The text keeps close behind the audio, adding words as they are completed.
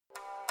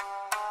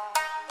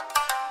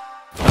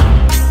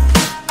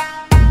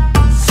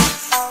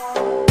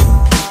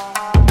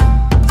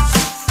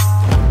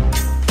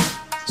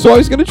So I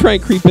was going to try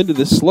and creep into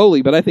this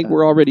slowly, but I think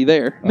we're already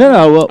there.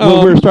 No.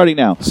 Well, we're starting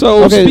now.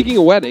 So speaking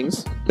of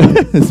weddings.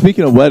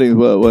 Speaking of weddings,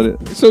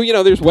 what? So,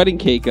 there's wedding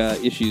cake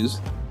issues.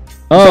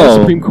 Oh. The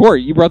Supreme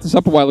Court. You brought this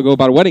up a while ago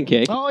about a wedding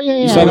cake. Oh, yeah.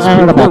 You saw the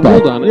Supreme Court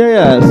ruled on it.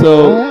 Yeah.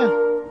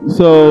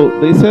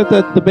 So they said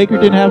that the baker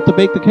didn't have to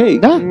bake the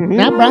cake. No,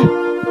 not bruh.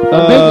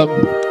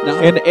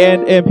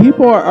 And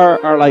people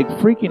are like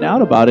freaking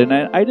out about it.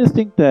 And I just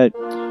think that,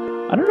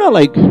 I don't know,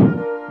 like,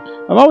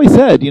 I've always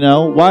said,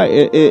 why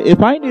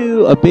if I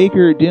knew a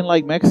baker didn't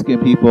like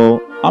Mexican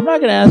people, I'm not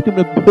going to ask him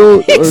to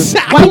build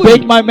to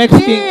bake my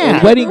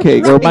Mexican wedding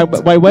cake or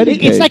my wedding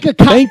cake. It's like a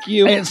cop. Thank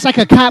you. It's like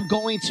a cop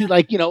going to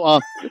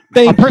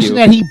a person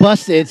that he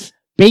busted's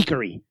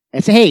bakery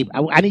and say, "Hey,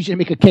 I need you to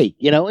make a cake."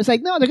 It's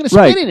like, no, they're going to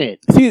spit in it.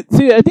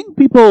 See, I think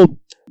people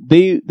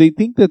they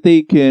think that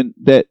they can.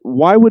 That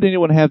why would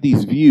anyone have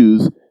these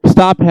views?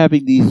 Stop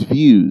having these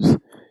views,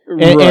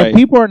 and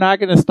people are not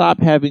going to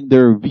stop having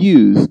their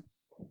views.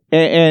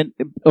 And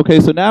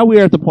okay, so now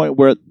we are at the point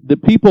where the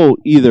people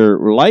either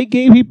like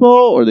gay people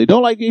or they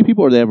don't like gay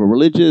people or they have a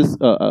religious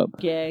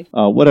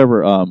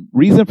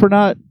reason for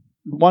not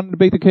wanting to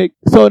bake the cake.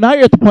 So now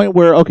you're at the point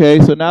where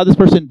so now this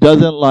person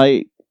doesn't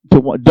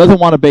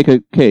want to bake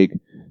a cake.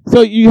 So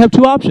you have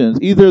two options: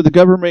 either the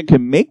government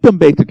can make them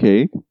bake the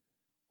cake,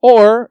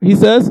 or he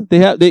says they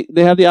have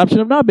the option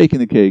of not baking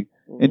the cake.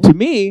 And to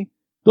me,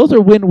 those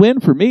are win-win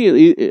for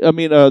me. I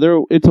mean,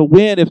 it's a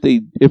win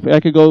if I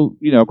could go,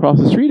 across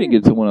the street and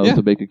get someone else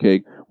to bake a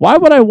cake. Why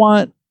would I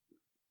want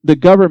the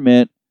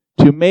government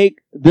to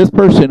make this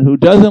person who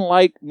doesn't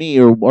like me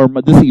or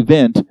this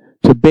event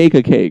to bake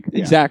a cake?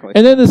 Exactly.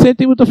 And then the same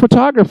thing with the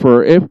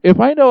photographer. If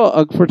I know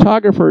a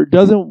photographer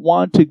doesn't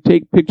want to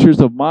take pictures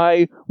of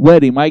my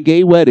wedding, my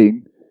gay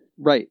wedding,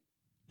 right?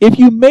 If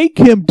you make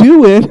him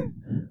do it,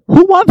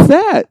 who wants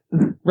that?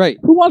 Right.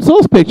 Who wants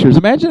those pictures?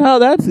 Imagine how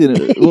that's going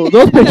to... Well,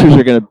 those pictures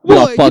are going to be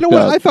all fucked up. You know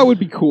what I thought would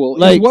be cool?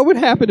 Like, what would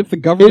happen if the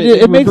government...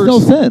 It makes no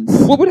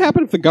sense. What would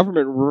happen if the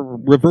government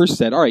reverse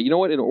said, all right, you know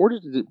what? In order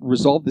to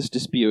resolve this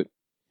dispute,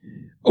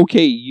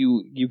 okay,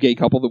 you gay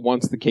couple that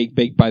wants the cake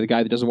baked by the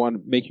guy that doesn't want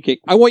to make your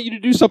cake, I want you to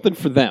do something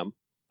for them.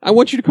 I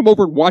want you to come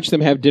over and watch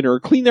them have dinner or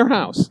clean their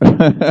house. I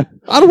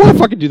don't want to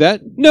fucking do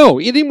that. No,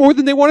 any more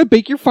than they want to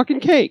bake your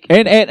fucking cake.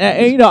 And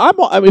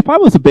if I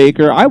was a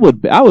baker, I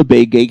would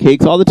bake gay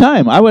cakes all the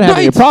time. I wouldn't have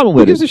any problem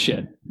with it. Who gives a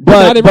shit?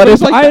 But if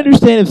I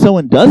understand if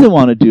someone doesn't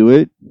want to do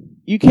it,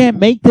 you can't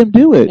make them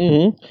do it.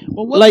 Mm-hmm.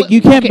 Well,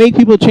 you can't make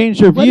people change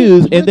their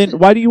views. And then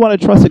why do you want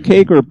to trust a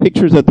cake or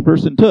pictures that the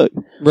person took?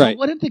 Right.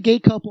 What if the gay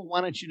couple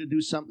wanted you to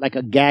do something like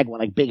a gag one,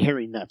 like big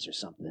hairy nuts or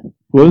something?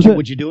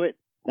 Would you do it?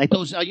 Like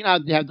those, you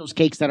have those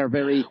cakes that are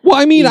very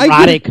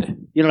erotic,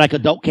 like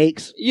adult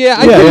cakes. Yeah,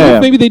 I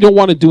think maybe they don't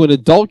want to do an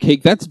adult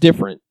cake. That's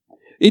different.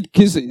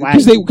 Because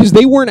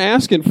they weren't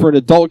asking for an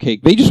adult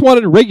cake. They just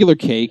wanted a regular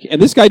cake,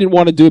 and this guy didn't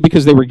want to do it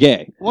because they were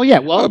gay. Well,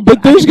 yeah,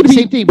 but there's going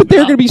to be,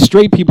 there are going to be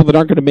straight people that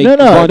aren't going to make a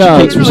bunch of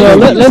cakes.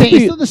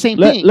 It's still the same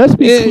thing. Let's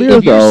be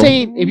clear, though.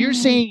 If you're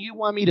saying you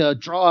want me to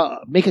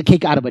make a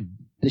cake out of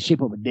the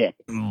shape of a dick.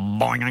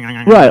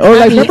 Right. Or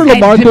remember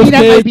LaMarcus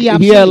cake?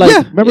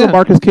 Remember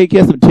LaMarcus cake? He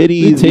has some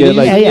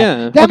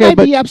titties. That might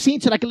be obscene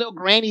to like a little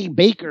granny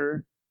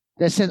baker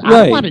that says, I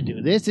don't want to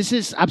do this. This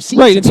is obscene.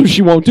 Right, and so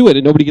she won't do it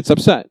and nobody gets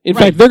upset. In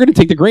fact, they're going to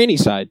take the granny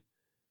side.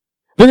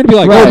 They're going to be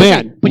like, oh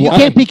man. But you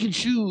can't pick and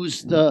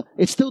choose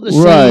it's still the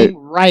same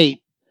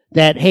right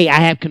that, hey, I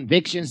have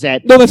convictions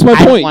that no, that's my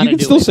point. You can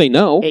still say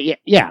no.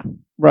 Yeah.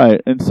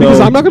 Right, and so because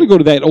I'm not going to go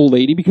to that old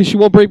lady because she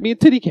won't break me a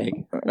titty cake.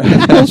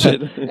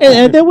 Bullshit.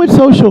 And then with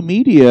social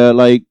media,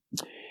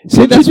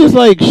 since you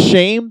just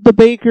shame the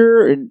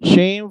baker and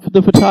shame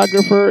the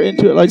photographer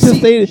into it,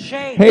 just say,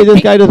 hey,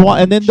 this guy doesn't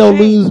want, and then they'll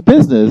lose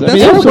business. I mean,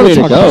 that's the way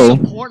to go.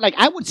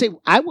 I would say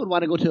I would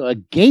want to go to a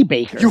gay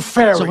baker. You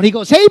fairy. So when he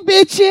goes, hey,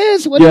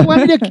 bitches, what do you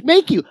want me to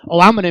make you? Oh,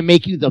 I'm going to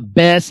make you the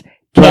best.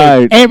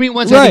 Right.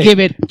 Everyone's going to give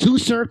it 2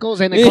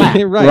 circles and a clap.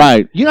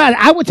 Right. You know,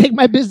 I would take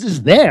my business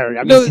there.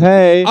 I mean,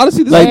 hey,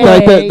 honestly, this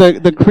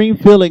the cream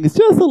filling is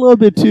just a little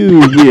bit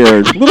too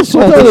weird. A little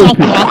salty.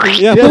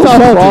 It's all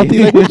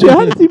frothy.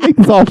 How does he make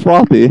this all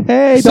frothy?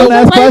 Hey, don't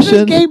ask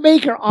questions. Gay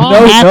maker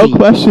no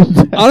questions.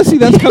 Honestly,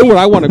 that's kind of what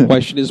I want to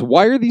question: is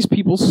why are these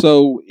people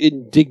so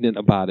indignant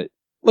about it?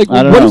 What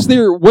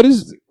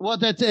is? Well,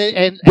 that's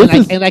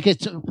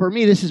it's for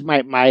me. This is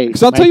my.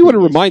 Because I'll tell you what it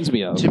reminds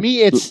me of. To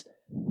me, it's.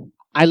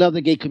 I love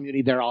the gay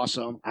community. They're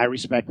awesome. I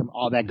respect them.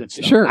 All that good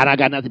stuff. Sure. And I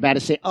got nothing bad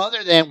to say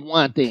other than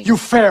one thing. You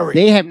fairy.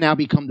 They have now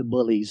become the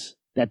bullies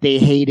that they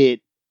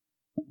hated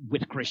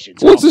with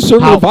Christians. Well, it's a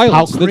circle of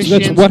violence.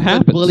 That's what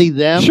happens. Bully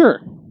them. Sure.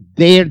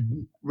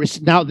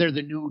 Now they're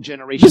the new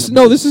generation.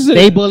 This is it.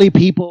 They bully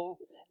people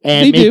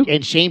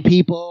and shame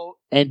people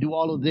and do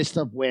all of this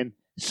stuff when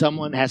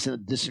someone has a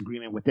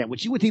disagreement with them,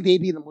 which you would think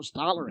they'd be the most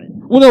tolerant.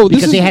 Well, no,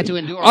 because they had to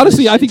endure.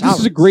 Honestly, I think this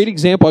is a great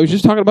example. I was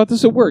just talking about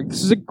this at work.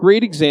 This is a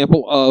great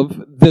example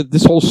of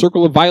this whole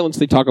circle of violence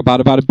they talk about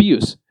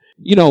abuse.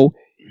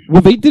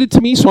 Well, they did it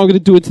to me, so I'm going to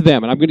do it to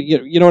them, and I'm going to,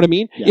 you know what I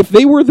mean? Yeah. If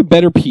they were the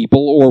better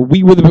people, or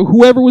we were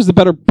whoever was the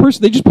better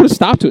person, they just put a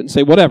stop to it and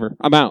say, whatever,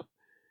 I'm out.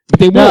 But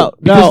they won't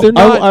because they're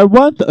not. I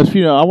want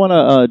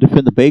to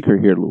defend the baker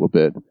here a little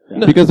bit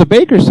because the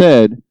baker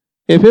said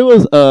if it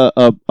was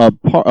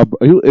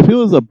if it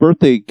was a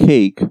birthday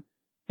cake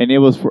and it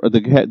was for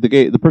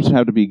the person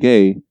had to be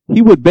gay,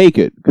 he would bake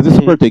it because it's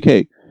a birthday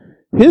cake.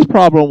 His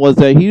problem was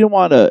that he didn't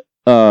want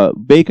to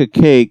bake a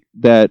cake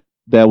that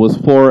was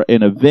for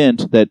an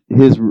event that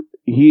his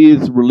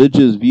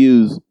religious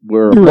views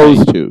were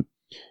opposed to.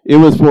 It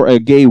was for a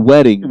gay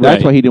wedding.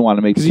 That's why he didn't want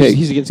to make a cake.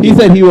 He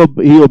said he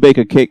will bake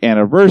a cake,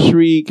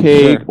 anniversary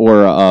cake,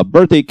 or a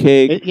birthday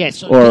cake,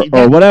 or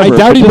whatever. I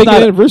doubt he'd make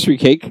an anniversary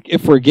cake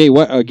if for a gay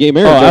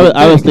marriage.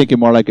 I was thinking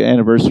more like an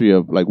anniversary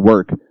of like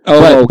work.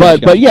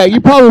 But yeah, you're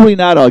probably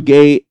not a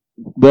gay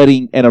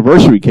wedding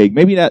anniversary cake.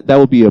 Maybe that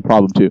would be a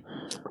problem too.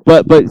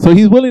 But so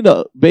he's willing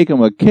to bake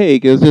him a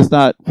cake. It's just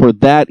not for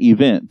that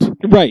event,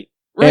 right?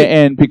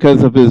 And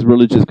because of his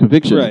religious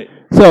conviction, right?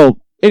 So.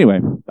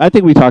 Anyway, I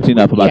think we talked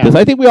enough about this.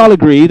 I think we all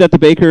agree that the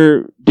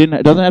baker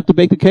doesn't have to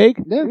bake the cake.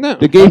 No.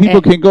 The gay people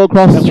can go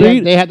across the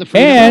street. They have the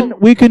freedom. And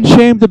we can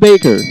shame the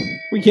baker.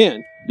 We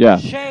can. Yeah.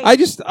 Shame. I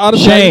just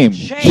shame.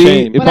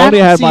 Shame. If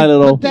only I had my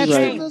little. But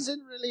that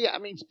doesn't really. I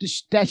mean,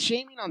 that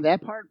shaming on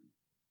that part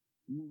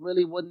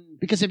really wouldn't,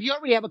 because if you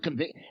already have a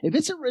if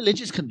it's a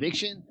religious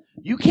conviction,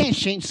 you can't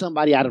shame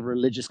somebody out of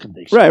religious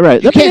conviction.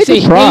 Right. You can't say,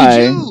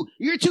 "Hey, Jew,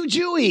 you're too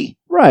Jewy."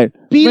 Right.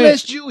 Be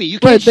less Jewy. You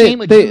can't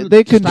shame a Jew.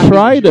 They could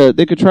try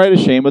to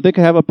shame, but they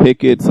could have a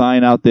picket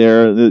sign out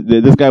there.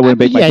 This guy wouldn't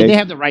bake my cake. Yeah, they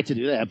have the right to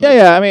do that. But,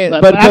 I mean,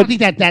 but I don't think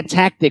that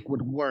tactic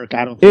would work.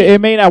 I don't think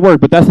it may not work,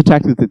 but that's the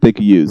tactic that they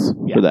could use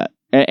for that.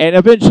 And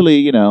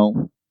eventually, I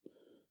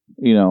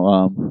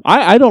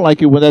don't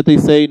like it when that they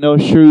say no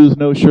shoes,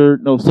 no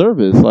shirt, no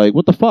service. Like,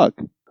 what the fuck?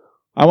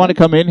 I want to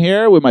come in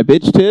here with my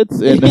bitch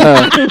tits and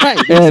my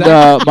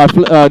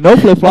no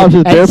flip flops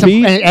and bare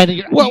feet,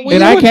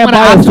 and I can't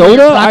buy a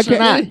soda. I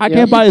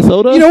can't buy a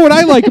soda. You know what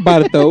I like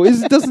about it though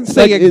is it doesn't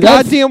say a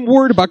goddamn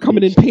word about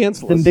coming in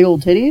pantsless. Them big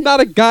old titties.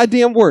 Not a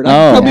goddamn word.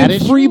 I come in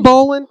free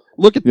balling.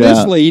 Look at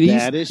this,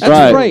 ladies.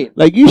 That's right.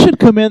 Like, you should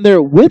come in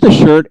there with a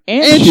shirt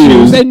and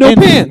shoes and no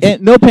pants.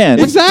 And no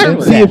pants.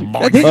 Exactly. They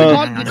call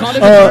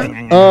it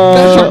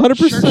a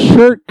 100%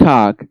 shirt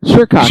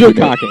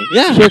cocking.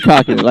 Yeah. Shirt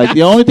cocking. Like,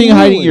 the only thing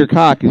hiding your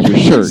cock is your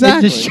shirt.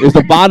 Exactly. It's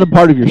the bottom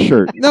part of your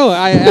shirt. No,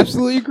 I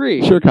absolutely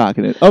agree. Shirt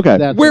cocking it.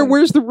 Okay.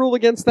 Where's the rule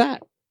against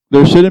that?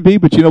 There shouldn't be,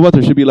 but you know what?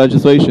 There should be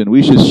legislation.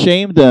 We should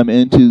shame them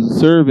into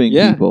serving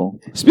people.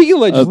 Speaking of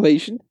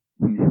legislation,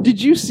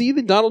 did you see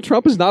that Donald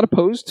Trump is not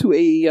opposed to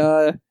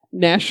a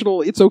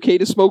national "it's okay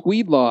to smoke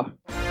weed" law?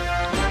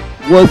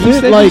 Was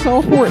it like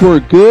for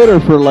good or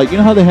for like, you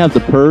know how they have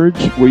the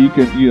purge where you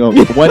can,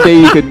 one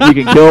day you can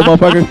kill a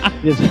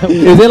motherfucker?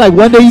 Is it like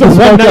one day you can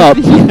smoke up?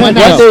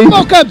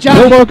 Smoke up,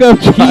 Johnny. Smoke up,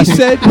 Johnny. He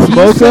said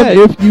smoke up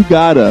if you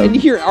gotta. And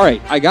here, all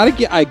right, I gotta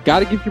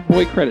give your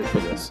boy credit for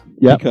this.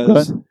 Yeah,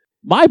 because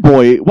my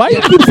boy. Why do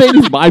you keep saying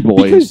he's my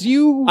boy? Because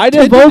I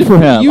didn't vote for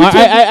him.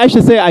 I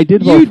should say I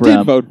did vote for him. You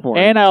did vote for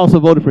him. And I also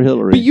voted for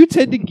Hillary. But you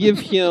tend to give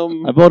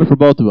him... I voted for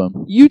both of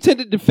them. You tend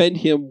to defend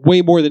him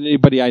way more than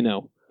anybody I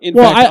know.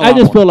 I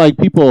just feel like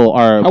people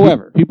are...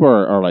 However... People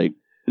are like...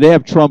 They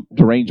have Trump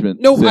derangement.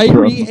 No, I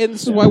agree, and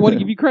this is why I want to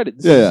give you credit.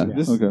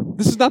 This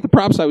is not the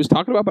props I was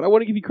talking about, but I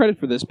want to give you credit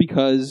for this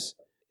because...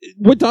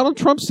 What Donald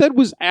Trump said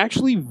was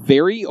actually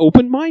very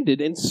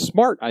open-minded and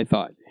smart, I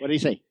thought. What did he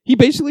say? He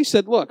basically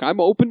said, look, I'm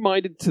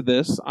open-minded to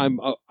this. I'm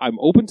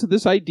open to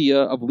this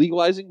idea of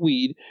legalizing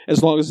weed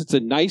as long as it's a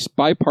nice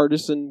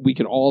bipartisan, we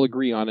can all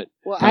agree on it.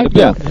 Well, I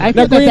feel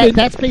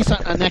that's based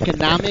on an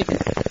economic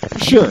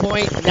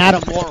viewpoint, not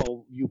a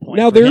moral viewpoint.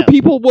 Now, there are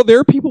people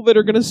that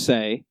are going to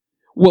say,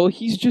 well,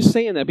 he's just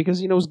saying that because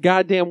he knows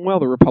goddamn well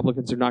the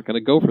Republicans are not going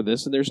to go for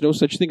this, and there's no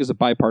such thing as a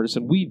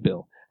bipartisan weed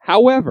bill.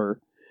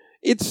 However...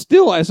 It's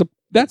still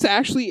that's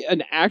actually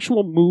an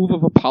actual move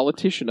of a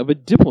politician, of a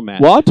diplomat.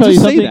 Well, I'll tell you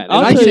something.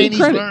 I give him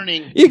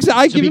credit.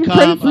 I give him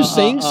credit for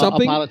saying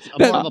something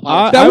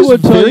that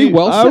was very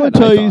well said. I would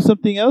tell you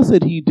something else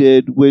that he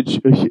did, which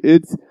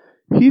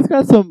he's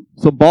got some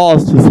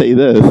balls to say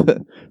this.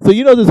 So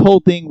this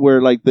whole thing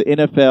where like the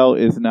NFL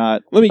is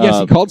not. Let me guess.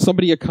 He called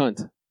somebody a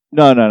cunt.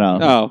 No.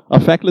 Oh,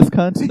 a feckless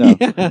cunt. No.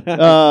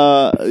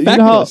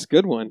 Feckless,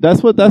 good one.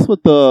 That's what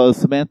the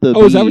Samantha.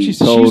 Oh, is that what she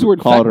said? She used the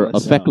word called her a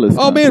feckless.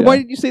 Oh man, why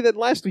didn't you say that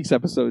last week's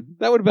episode?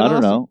 That would have been awesome.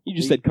 I don't know. You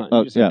just said cunt.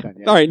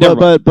 Cunt, All right, never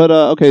mind. But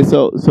okay,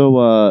 so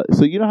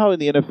you know how in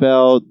the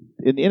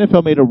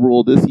NFL made a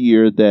rule this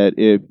year that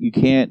if you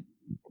can't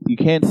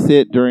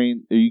sit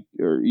during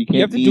or you can't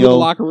you have to kneel do it in the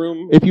locker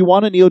room. If you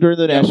want to kneel during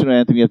the national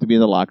anthem, you have to be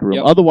in the locker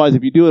room. Otherwise,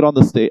 if you do it on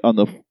the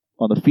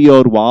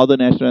field while the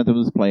national anthem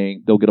is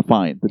playing, they'll get a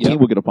fine. The team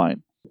will get a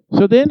fine.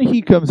 So then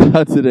he comes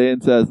out today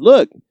and says,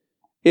 "Look,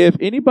 if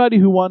anybody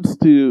who wants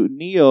to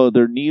kneel,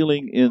 they're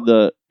kneeling in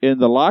the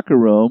locker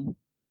room.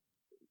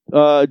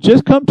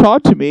 Just come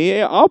talk to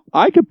me.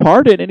 I could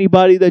pardon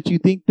anybody that you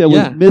think that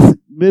was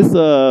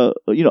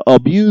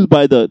abused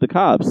by the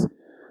cops,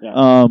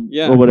 or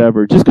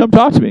whatever. Just come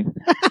talk to me."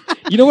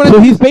 You know what?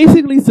 So he's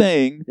basically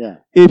saying,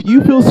 if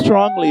you feel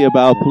strongly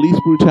about police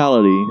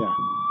brutality.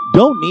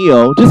 don't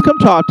kneel. Just come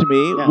talk to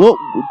me. Yeah. We'll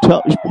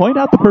point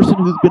out the person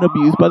who's been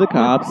abused by the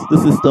cops, the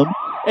system,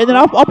 and then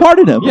I'll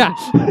pardon him. Yeah.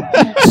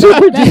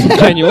 Super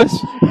disingenuous.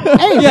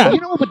 Hey, Yeah.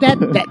 you know, but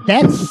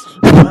that's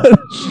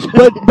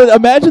but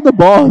imagine the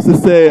boss to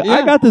say, Yeah.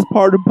 "I got this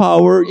pardon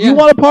power. Yeah. You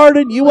want a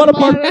pardon? You want a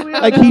pardon?"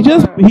 Like he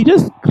just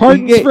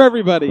Pardons for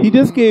everybody. he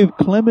just gave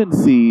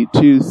clemency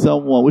to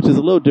someone, which is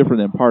a little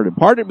different than pardon.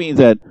 Pardon means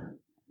that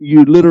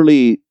you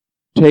literally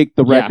take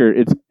the Yeah. record.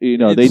 It's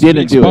they It's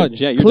didn't do expunged. it.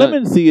 Yeah, you're done.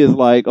 Clemency is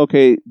like,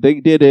 okay, they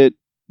did it,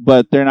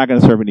 but they're not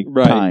going to serve any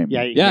Right. time.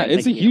 yeah, Yeah,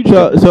 it's a huge.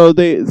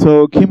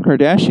 So Kim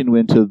Kardashian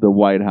went to the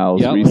White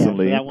House Yep.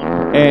 recently, that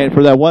one. and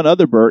for that one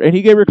other bird, and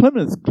he gave her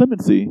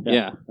clemency.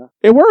 Yeah.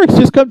 It works.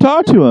 Just come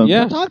talk to him.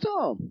 Yeah. Talk to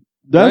him.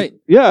 That's, Right.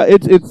 Yeah,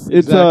 it's Exactly.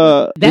 it's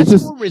That's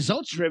just. more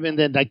results driven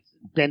than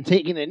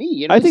taking a knee.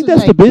 You know, I this think is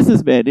that's the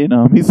businessman in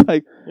him. He's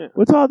like, Yeah.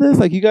 "What's all this?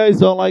 Like, you guys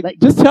don't like? Like-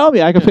 just tell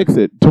me. I can fix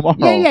it tomorrow."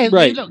 Yeah.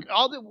 Right. Look,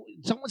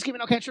 someone's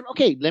giving out cancer.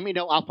 Okay, let me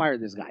know. I'll fire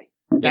this guy.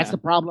 That's Yeah. the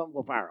problem.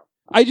 We'll fire him.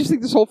 I just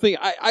think this whole thing.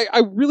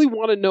 I really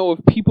want to know if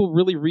people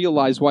really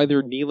realize why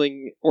they're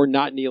kneeling or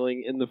not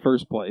kneeling in the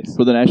first place.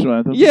 For the national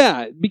anthem.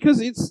 Yeah,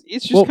 because it's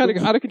just Well, kind of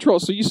out of control.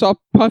 So you saw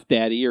Puff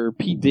Daddy or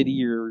P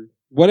Diddy or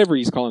whatever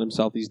he's calling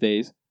himself these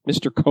days,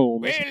 Mr.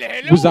 Combs,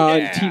 was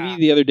on TV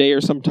the other day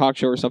or some talk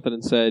show or something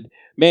and said,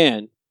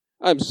 "Man,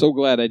 I'm so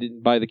glad I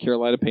didn't buy the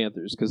Carolina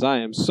Panthers because I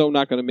am so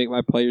not going to make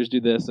my players do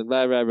this and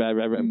blah blah blah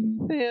blah blah."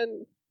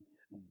 And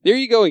there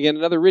you go again,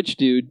 another rich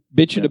dude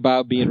bitching Yeah.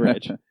 about being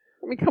rich.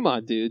 I mean, come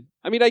on, dude.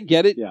 I mean, I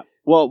get it. Yeah.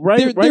 Well,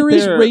 right There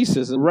is there,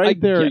 racism. I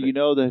right there, get it. you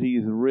know that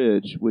he's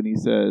rich when he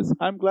says,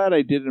 "I'm glad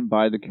I didn't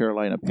buy the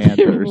Carolina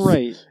Panthers."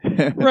 right,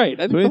 right.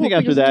 I So the anything whole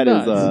after thing that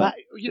is, nuts.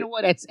 You know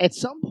what? At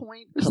some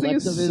point, This thing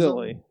is collectivism,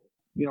 silly.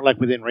 you know, like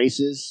within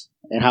races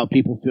and how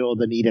people feel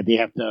the need that they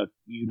have to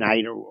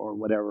unite or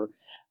whatever,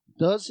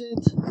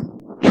 doesn't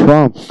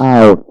trump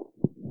out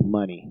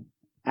money.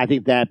 I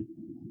think that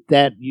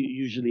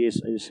usually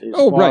is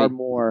Oh, far right.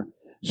 more.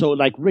 So,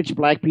 like, rich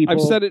black people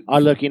I've said it- are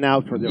looking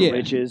out for their Yeah.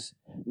 riches,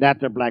 not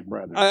their black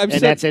brothers. I've and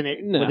said- that's in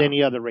it no. with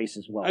any other race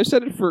as well. I've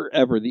said it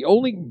forever. The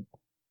only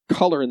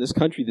color in this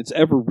country that's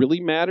ever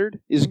really mattered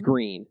is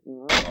green.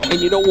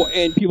 And you know what?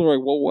 And people are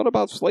like, "Well, what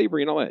about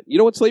slavery and all that?" You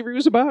know what slavery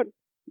was about?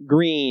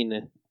 Green.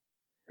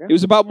 Yeah. It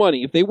was about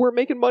money. If they weren't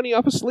making money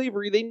off of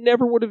slavery, they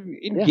never would have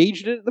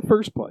engaged in it in the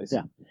first place.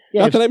 Yeah.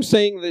 Yeah, Not that I'm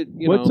saying that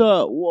you What's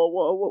know.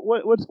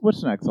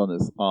 what's next on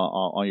this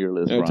on your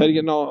list? Try to Ron?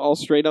 get all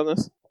straight on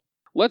this.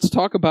 Let's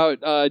talk about.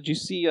 Did you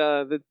see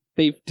that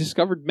they've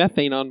discovered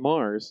methane on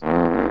Mars?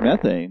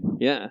 Methane.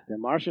 Yeah, the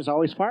Martians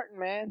always farting,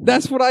 man.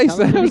 that's what I Sounds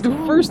said. That was the pretty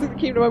cool. first thing that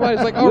came to my mind.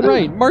 It's like, all What if-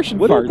 right, Martian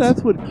What farts. if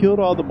that's what killed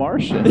all the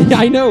Martians? Yeah,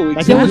 I know. Like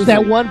Exactly. there was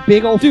that one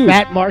big old Dude.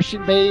 fat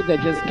Martian babe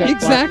that just kept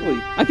Exactly.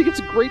 I think it's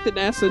great that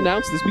NASA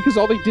announced this because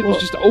all they did was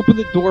just open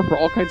the door for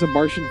all kinds of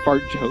Martian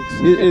fart jokes.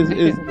 Is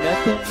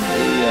methane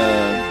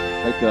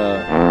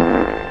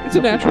a It's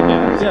a natural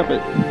gas. yeah,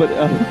 but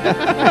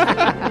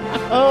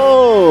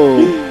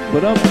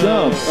but I'm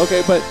dumb.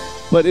 Okay,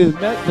 but is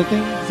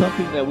methane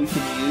something that we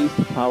can use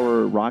to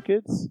power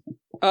rockets?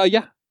 Yeah.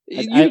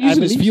 I You can use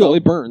it as believe fuel. so.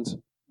 It burns.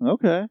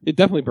 Okay, It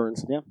definitely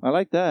burns. I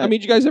like that. I mean,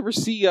 did you guys ever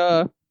see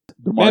the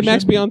Mad Martian?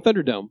 Max Beyond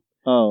Thunderdome?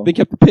 Oh, They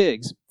kept the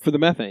pigs for the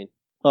methane.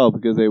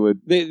 because they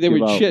would. They Give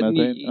would out shit. And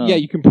methane? yeah,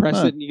 you compress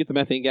Huh. it and you get the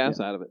methane gas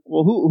out of it.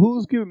 Well,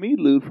 who's giving me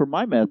loot for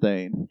my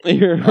methane?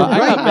 You're I got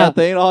right.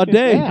 methane all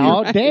day. Yeah,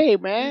 all day,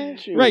 man.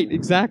 Shoot. Right,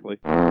 exactly.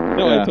 No,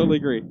 I Yeah. totally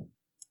agree.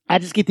 I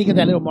just keep thinking of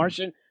that little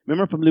Martian.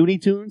 Remember from Looney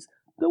Tunes?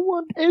 The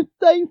one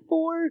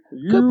F-34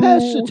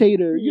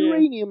 capacitator, Yeah.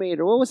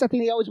 uraniumator. What was that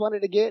thing he always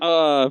wanted to get?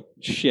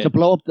 Shit. To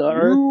blow up the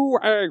Earth? You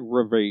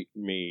aggravate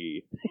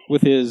me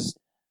with his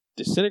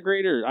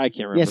disintegrator. I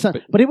can't remember.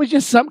 Yeah, but it was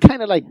just some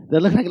kind of like,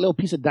 that looked like a little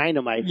piece of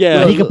dynamite. Yeah.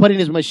 that he could put in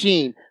his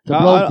machine to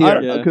blow up the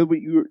Earth. Yeah. Because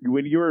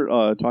when you were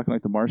talking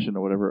like the Martian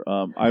or whatever,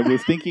 I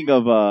was thinking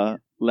of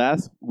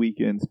last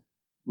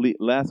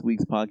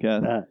week's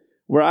podcast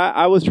where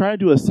I was trying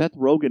to do a Seth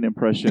Rogen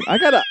impression. I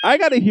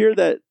gotta hear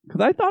that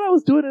because I thought I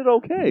was doing it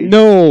okay.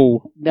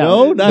 no.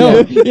 No, not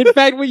No. good. In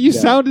fact, what you No.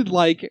 sounded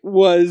like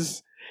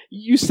was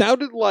you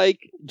sounded like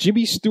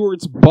Jimmy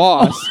Stewart's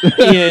boss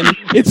in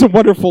It's a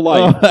Wonderful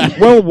Life.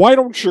 Well, why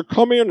don't you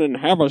come in and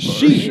have a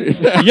seat?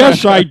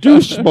 Yes, I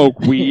do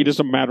smoke weed, as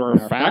a matter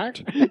of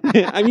fact.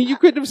 I mean, you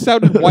couldn't have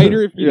sounded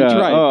whiter if you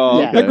tried. Oh,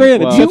 Yeah. okay. Now,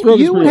 granted, Well, Seth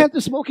Rogen's You would pretty- have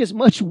to smoke as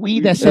much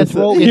weed as Seth That's-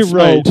 Rogen You're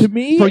right. smoked to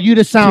me, for you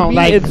to sound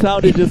like. it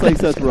sounded just like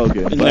Seth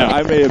Rogen. But No.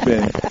 I may have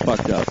been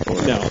fucked up. For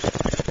it. No.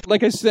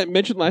 Like I said,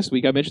 mentioned last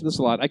week, I mentioned this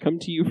a lot. I come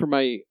to you for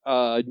my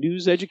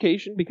news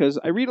education because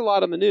I read a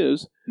lot on the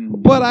news,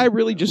 Mhm. but I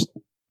really just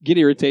get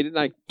irritated and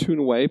I tune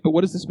away. But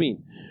what does this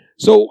mean?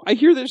 So I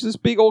hear there's this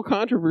big old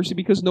controversy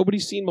because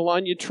nobody's seen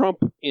Melania Trump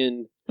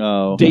in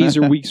Oh. days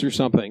or weeks or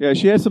something. Yeah,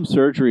 she had some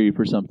surgery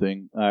for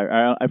something.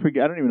 I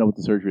forget. I don't even know what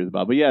the surgery is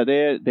about. But yeah,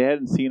 they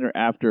hadn't seen her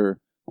after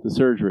the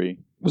surgery.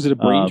 Was it a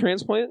brain Um,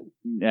 transplant?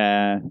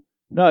 Nah,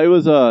 no, it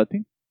was I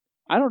think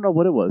I don't know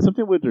what it was.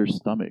 Something with her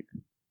stomach.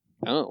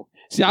 Oh.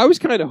 See, I was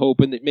kind of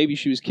hoping that maybe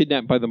she was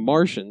kidnapped by the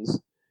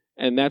Martians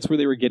and that's where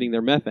they were getting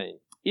their methane.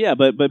 Yeah,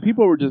 but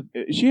people were just.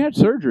 She had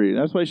surgery.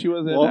 That's why she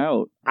wasn't Well,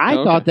 out. I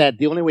Okay. thought that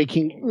the only way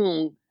Kim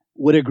Jong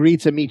would agree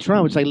to meet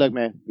Trump was like, look,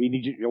 man, we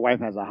need your wife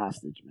has a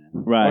hostage, man.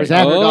 Right. Or is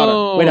that her daughter?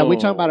 Oh. Wait, are we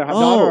talking about her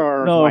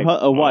daughter or no, wife?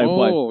 a wife.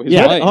 Oh, wife. his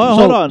Yeah. wife. Oh, So-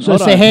 hold on. So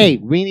hold say, on. hey,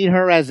 we need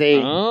her as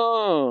a.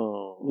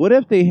 Oh. What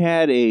if they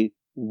had a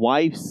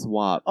wife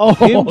swap? Oh,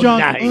 Kim Jong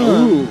nice.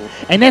 Un.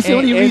 And that's the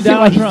only And reason why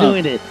Donald he's Trump.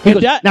 doing it. He And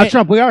goes, that- now, and-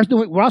 Trump,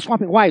 we're all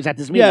swapping wives at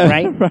this meeting, Yeah,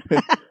 right?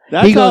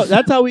 That's He how. goes-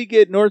 That's how we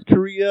get North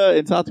Korea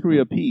and South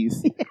Korea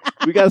peace.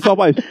 We got to swap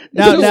wives.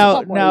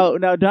 Now-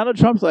 Now, Donald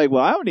Trump's like,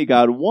 well, I only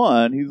got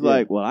one. He's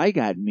like, well, I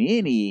got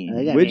many.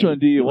 Which one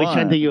do you Which want?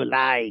 one do you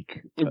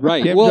like?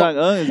 Right. Kim Well, Jong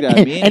Un's got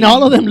many. And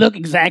all of them look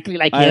exactly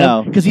like I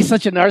know. him because he's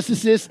such a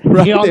narcissist.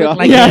 Right, They all they look all-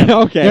 like yeah, him.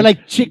 okay. They're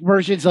like chick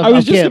versions of I was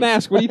of just him. going to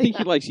ask, what do you think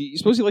he likes? You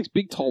suppose he likes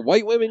big, tall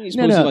white women? You No,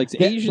 suppose no. he likes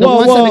The- Asian? The Well,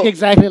 ones that well- look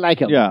exactly like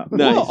him. Yeah.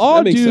 Nice. Well, all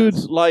That makes dudes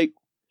sense. like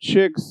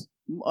chicks.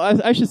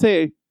 I should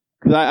say,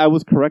 because I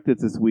was corrected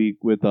this week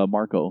with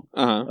Marco.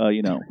 Uh-huh.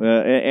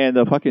 And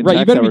the fucking Right,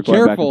 you text better that be were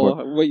going back and forth.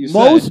 careful what you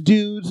Most say.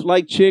 dudes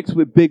like chicks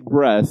with big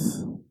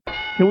breasts.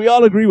 Can we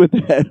all agree with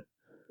that?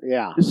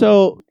 Yeah.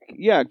 So,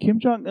 yeah, Kim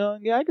Jong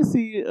Un, yeah, I can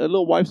see a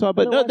little wife swap,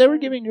 but Little no, they wife were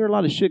swap. giving her a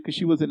lot of shit because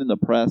she wasn't in the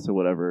press or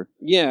whatever.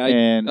 Yeah.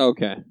 and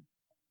Okay.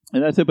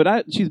 that's it.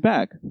 But she's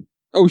back.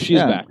 Oh, she's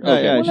Yeah. back. Yeah,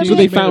 Okay. yeah, Well, she let so me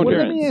they ask- found well,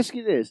 her. Let me ask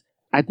you this.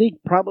 I think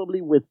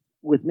probably with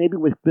maybe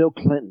with Bill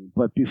Clinton,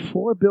 but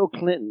before Bill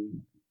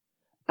Clinton,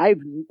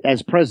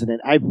 as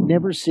president, I've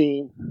never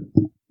seen.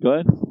 Go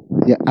ahead.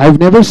 Yeah, I've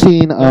never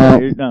seen.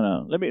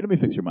 No. Let me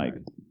fix your mic.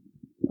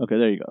 Okay,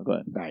 there you go. Go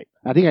ahead. Right.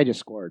 I think I just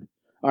scored.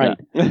 All right.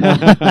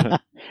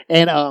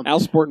 Al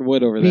And Sporting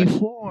Wood over there.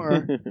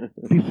 before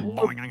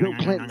Bill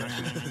Clinton,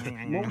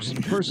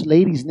 most first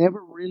ladies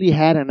never really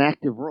had an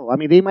active role. I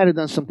mean, they might have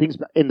done some things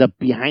in the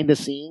behind the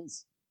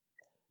scenes,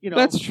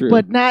 That's true.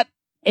 but not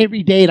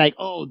every day. Like,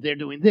 oh, they're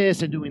doing this,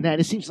 they're doing that.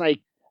 It seems like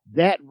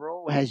that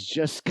role has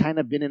just kind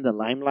of been in the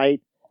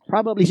limelight.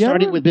 Probably Yeah.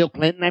 starting with Bill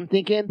Clinton, I'm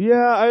thinking.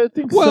 Yeah, I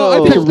think Well,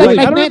 so. I think it really-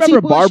 I don't Nancy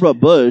remember Bush- Barbara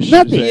Bush.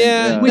 Nothing. saying-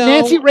 Yeah, With No.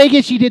 Nancy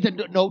Reagan, she did the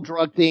no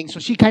drug thing, so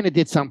she kind of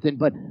did something.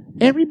 But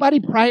everybody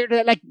prior to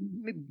that, like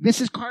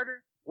Mrs.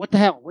 Carter, what the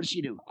hell? What did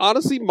she do?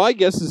 Honestly, my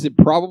guess is it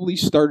probably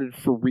started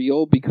for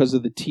real because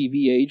of the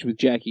TV age with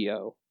Jackie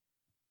O.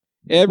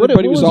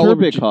 Everybody what was was all her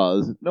over. big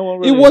cause. No one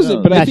really It wasn't,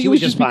 knows. but Yeah, I think she it was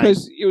was just just fine.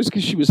 because it was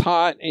because she was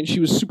hot and she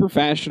was super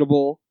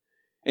fashionable,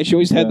 and she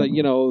always had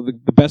Yeah.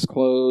 the best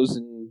clothes,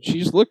 and she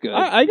just looked good.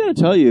 I got to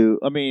tell you,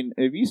 I mean,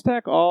 if you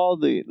stack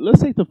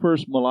let's take the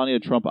first Melania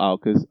Trump out,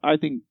 because I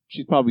think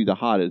she's probably the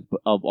hottest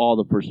of all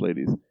the first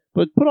ladies.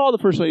 But put all the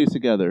first ladies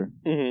together.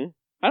 Mm-hmm.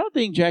 I don't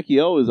think Jackie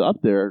O is up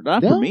there.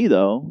 Not No? for me,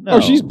 though. No. Oh,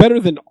 she's better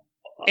than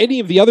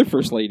any of the other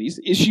first ladies.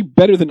 Is she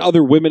better than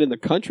other women in the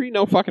country?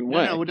 No fucking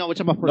way. No, we're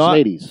talking about first Not-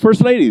 ladies. First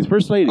ladies.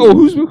 First ladies. Oh,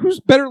 who's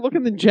better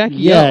looking than Jackie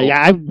Yeah, O?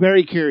 yeah. I'm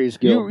very curious,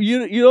 Gil.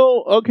 You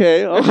know,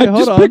 okay, hold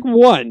Just on. pick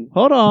one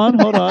Hold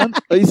on.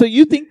 So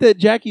you think that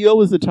Jackie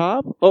O is the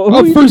top? Oh, who do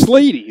of you first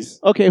ladies.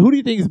 Okay, who do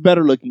you think is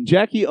better looking,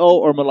 Jackie O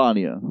or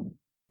Melania?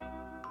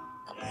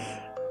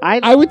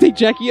 I would take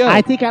Jackie O.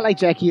 I think I like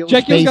Jackie O's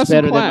Jackie O's face got some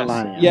better class. than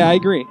Melania. Yeah, I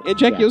agree. And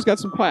Jackie Yeah. O's got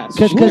some class.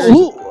 'Cause-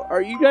 Who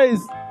are you guys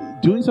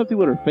doing something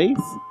with her face?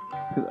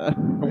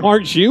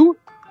 Aren't you?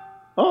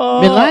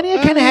 Melania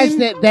kind I of has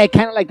mean- that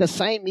kind of like the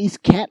Siamese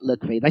cat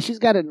look face. Like she's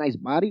got a nice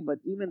body, but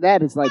even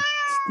that is like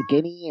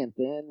skinny and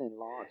thin and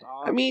long.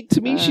 I mean,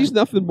 to me, she's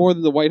nothing more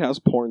than the White House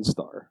porn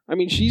star. I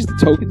mean, she's the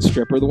token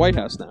stripper of the White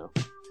House now.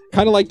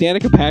 Kind of like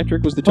Danica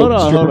Patrick was the Hold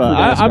token on, stripper hold on.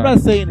 for NASCAR. I'm not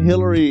saying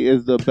Hillary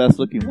is the best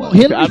looking one.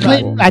 Hillary I'm not-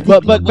 Clinton, I think,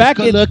 but was back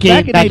good in looking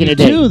back in back in the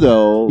day. '82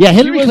 though, Yeah,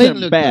 Hillary she Clinton wasn't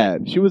looked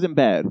bad. She wasn't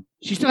bad.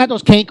 She still had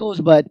those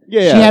cankles, but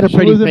Yeah, she had a she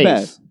pretty wasn't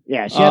face. bad.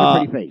 Yeah, she had a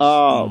pretty face.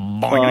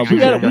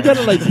 We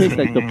gotta like take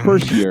like the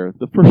first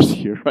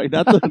year, right?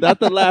 Not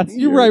the last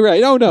year. You're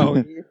right. Oh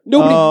no,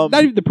 nobody,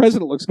 not even the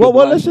president looks good.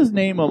 Well, let's just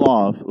name them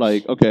off.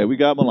 Like, okay, we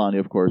got Melania,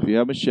 of course. We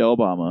have Michelle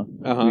Obama.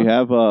 Uh-huh. We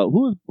have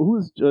who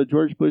was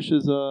George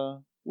Bush's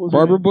what was her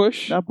Barbara name?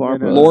 Bush, Not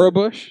Barbara. Laura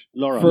Bush,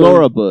 Laura. for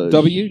Laura Bush.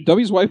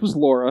 W's wife was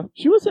Laura.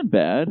 She wasn't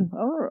bad. I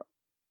don't know.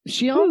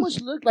 She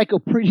almost looked like a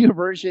prettier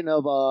version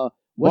of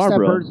what's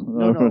Barbara. that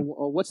bird?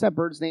 No. What's that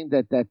bird's name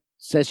that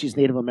says she's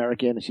Native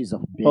American and she's a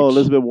bitch? Oh,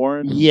 Elizabeth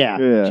Warren. Yeah.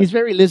 Yeah. She's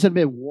very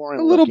Elizabeth Warren.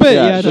 A little looking. bit,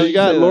 Yeah, yeah, I so know you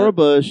got you say Laura that.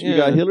 Bush, you Yeah.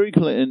 got Hillary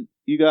Clinton,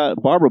 you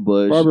got Barbara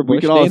Bush. Barbara We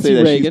Bush, can all Nancy say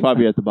that Reagan. she's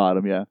probably at the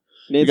bottom, yeah.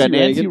 You got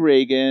Nancy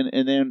Reagan,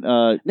 and then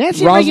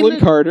Nancy Reagan Rosalind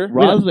looked- Carter.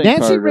 Rosalind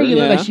Nancy Carter. Reagan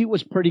looked Yeah. like she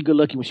was pretty good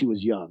looking when she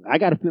was young. I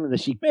got a feeling that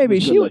she Maybe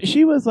was she good-looking.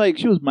 she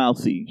was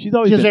mousy. She's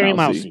always She was been very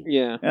mousy. mousy.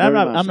 Yeah. And I'm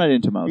Very not mousy.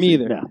 into mousy. Me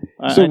either.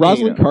 Yeah. So I need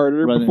Rosalind to- Carter.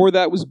 Rosalind- Before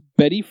that was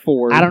Betty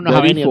Ford. I don't know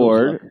how Betty any of those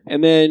Ford. look.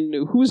 And then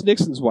who was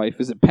Nixon's wife?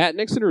 Is it Pat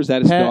Nixon or is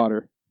that his Pat-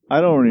 daughter?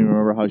 I don't even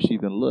remember how she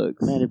even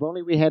looks. Man, if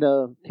only we had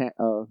a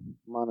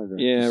monitor.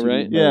 to Yeah, see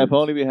right. these Yeah, birds. if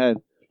only we had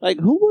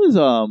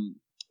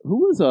who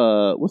was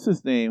what's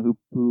his name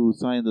who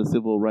signed the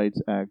Civil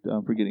Rights Act?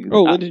 I'm forgetting. his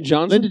Oh, name. Lyndon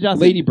Johnson. Lyndon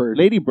Johnson. Lady Bird.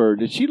 Lady Bird.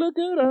 Did she look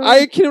good?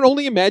 I can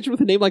only imagine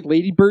with a name like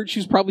Lady Bird, she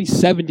was probably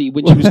 70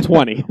 when she was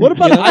 20. What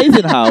about You know?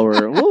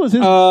 Eisenhower? What was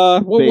his?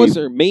 What babe? was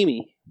her?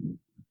 Mamie.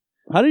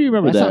 How do you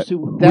remember That that? sounds too-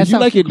 Were that you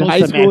sounds like too in close high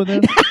to school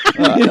man.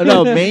 then?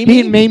 No, He Mamie.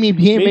 and Mamie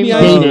Maybe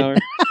dated.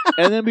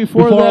 And then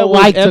before Before that was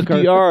White took her.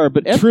 FDR,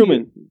 but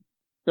Truman.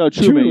 No,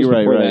 Truman. was You're right.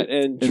 before Right. that.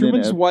 And then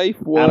Truman's F- wife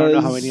was. I don't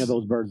know how any of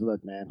those birds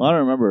look, man. I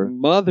don't remember.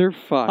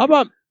 Motherfucker. How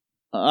about?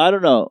 I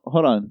don't know.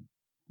 Hold on.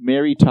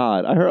 Mary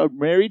Todd. I heard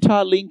Mary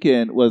Todd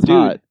Lincoln was Dude,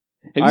 hot.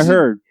 I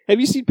heard Have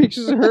you seen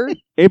pictures of her?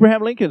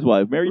 Abraham Lincoln's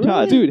wife, Mary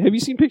Todd, Dude, have you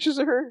seen pictures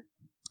of her?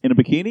 in a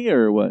bikini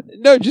or what?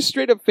 No, just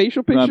straight up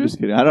facial No, I'm pictures.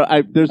 just kidding.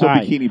 There's no All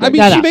right. bikini. I back mean,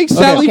 No, she no. makes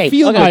Okay, Sally okay,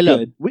 feel okay, look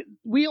look. good.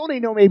 We only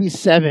know maybe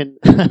 7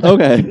 then.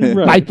 Okay.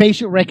 Right. by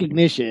facial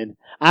recognition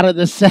out of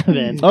the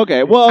 7.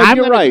 Okay. Well,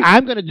 you're right.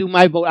 I'm gonna do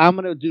my vote. I'm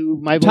gonna do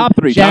my vote. Top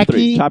three.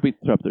 Jackie, Top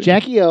three.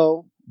 Jackie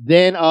O,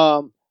 then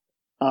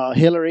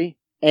Hillary,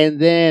 and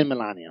then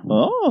Melania.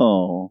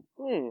 Oh.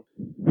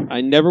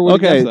 I never would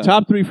have Okay. guessed that.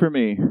 Top three for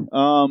me.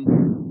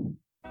 I'm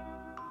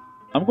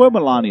going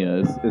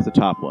Melania is the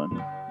top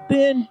one.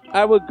 Then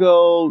I would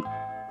go,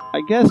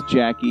 I guess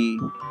Jackie.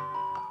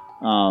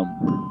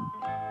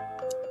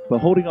 But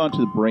holding on to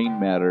the brain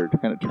matter to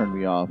kind of turn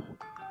me off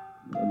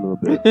a little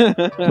bit.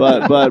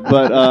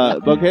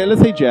 but okay,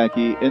 let's say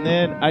Jackie, and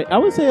then I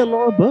would say a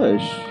Laura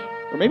Bush,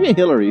 or maybe a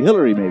Hillary.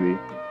 Hillary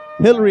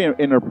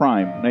in her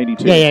prime,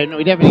 92. Yeah. No,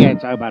 we definitely got to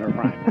talk about her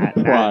prime.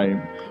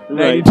 Prime,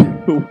 Right.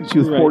 92. When she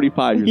was Right.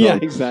 45 years Yeah,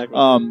 old. exactly.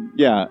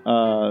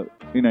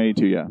 In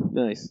 92, yeah.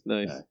 Nice.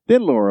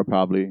 Then Laura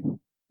probably.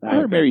 I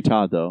heard Mary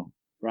Todd though.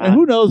 Right. And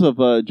who knows of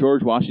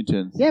George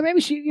Washington's? Yeah, maybe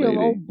she. You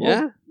know, Lady.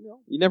 Yeah.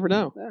 You never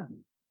know.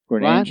 Or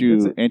an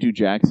Ron? Andrew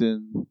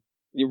Jackson.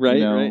 You're right.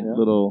 you know, right.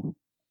 Little.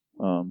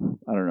 I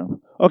don't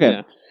know. Okay,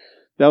 Yeah.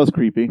 that was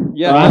creepy.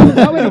 Yeah.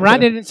 No, wait, Ron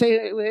didn't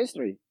say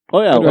history.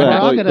 Oh yeah. Right.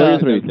 Well, I'm go gonna-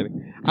 three. I'm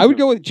kidding. I would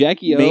go with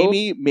Jackie O.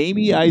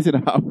 Mamie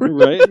Eisenhower.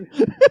 Right.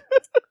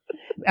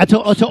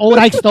 Until old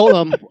Ike stole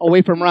him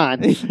away from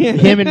Ron.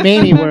 Him and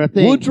Mamie were a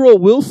thing. Woodrow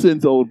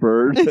Wilson's old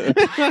bird.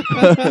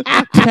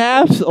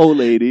 Taft's old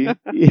lady.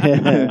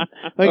 Yeah.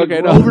 Like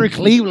Okay, no. Grover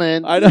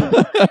Cleveland. I know.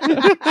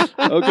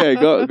 Okay,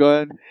 go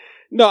ahead.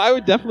 No, I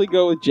would definitely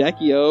go with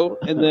Jackie O,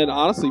 and then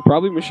honestly,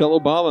 probably Michelle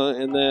Obama,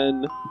 and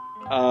then,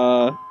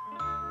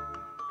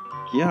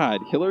 God,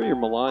 Hillary or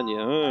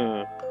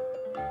Melania,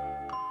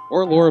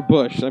 or Laura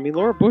Bush. I mean,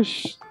 Laura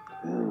Bush.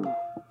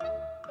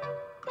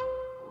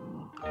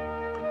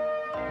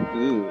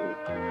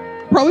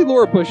 Probably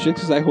Laura Bush, just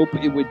because I hope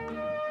it would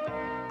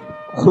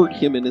hurt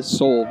him in his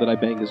soul that I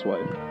banged his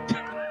wife.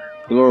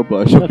 Laura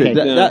Bush. Okay, Okay,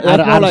 yeah. that's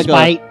out more of like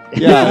spite.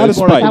 yeah, Out of that's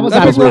more spite. That was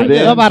that's out of spite.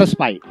 revenge. Love out of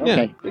spite. Yeah,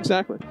 Okay.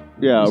 exactly.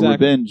 Yeah, Exactly.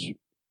 revenge.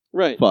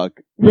 Right.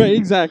 Fuck. Right,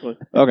 exactly.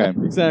 Okay.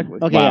 Exactly.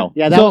 Okay. Wow.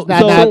 Yeah, that was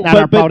not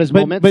our proudest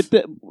but, moments.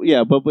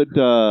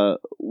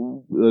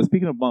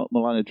 Speaking of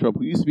Melania Trump,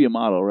 who used to be a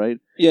model, right?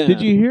 Yeah. Did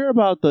you hear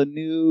about the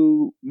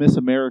new Miss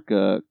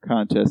America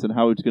contest and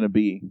how it's going to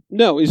be?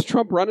 No, is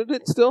Trump running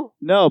it still?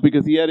 No,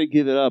 because he had to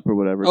give it up or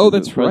whatever. Oh, 'cause of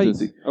that's the right.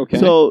 presidency. Okay.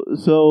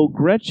 So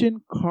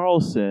Gretchen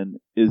Carlson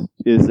is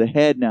the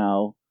head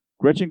now.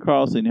 Gretchen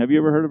Carlson, have you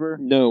ever heard of her?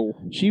 No.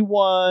 She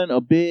won a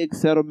big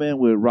settlement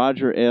with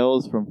Roger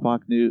Ailes from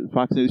Fox News.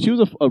 She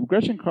was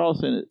Gretchen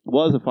Carlson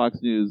was a Fox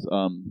News,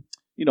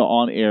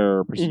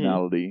 on-air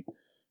personality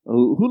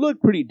who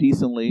looked pretty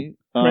decently.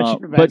 But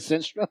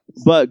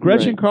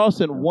Gretchen Right.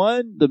 Carlson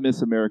won the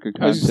Miss America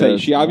I was contest. going to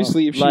say, she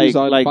obviously, if she was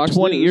on like Fox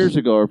 20 News, years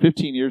ago or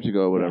 15 years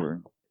ago or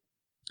whatever.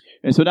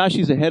 And so now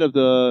she's the head of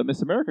the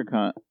Miss America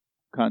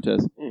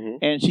contest. Mhm.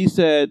 And she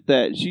said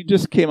that she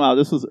just came out.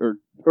 This was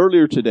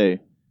earlier today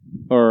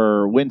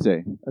or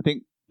Wednesday. I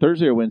think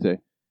Thursday or Wednesday.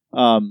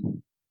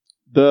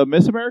 The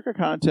Miss America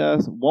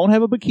contest won't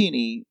have a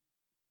bikini.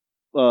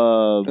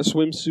 a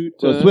swimsuit.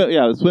 The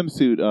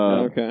swimsuit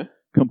okay.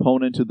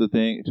 component to the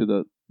thing.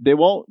 They're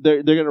going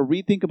to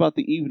rethink about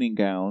the evening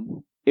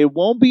gown. It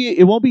won't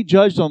be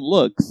judged on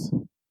looks.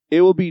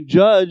 It will be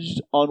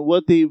judged on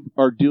what they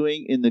are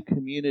doing in the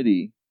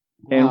community.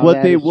 And Wow, what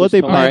that they is just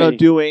plan on alright.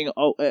 doing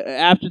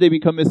after they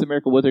become Miss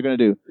America, what they're going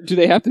to do. Do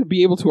they have to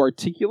be able to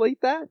articulate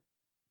that?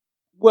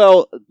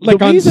 Well, Like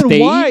the on reason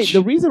stage?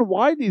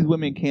 why these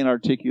women can't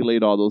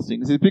articulate all those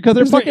things is because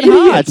they're Because fucking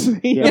hot. idiots.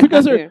 Yeah,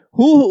 because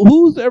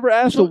who's ever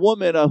asked a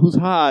woman who's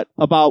hot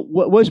about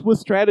what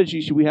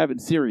strategy should we have in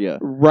Syria?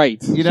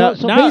 Right. You know,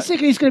 So now-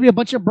 basically, it's going to be a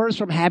bunch of birds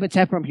from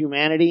Habitat from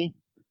Humanity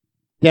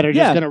that are just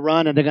Yeah. going to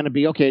run, and they're going to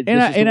be okay.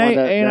 And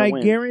I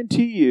wins.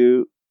 guarantee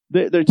you,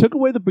 they took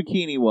away the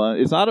bikini one.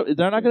 It's not.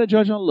 They're not going to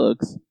judge on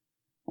looks.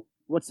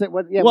 What's that?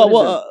 What? Yeah.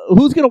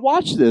 Who's going to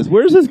watch this?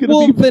 Where's this going to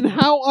Well, be? then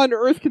how on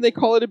earth can they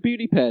call it a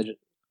beauty pageant?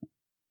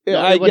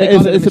 What they call it,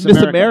 It's a Miss Miss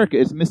America. America.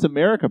 It's Miss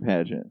America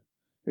pageant.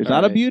 It's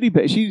not a Alright. beauty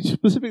pageant. She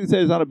specifically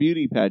said it's not a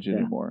beauty pageant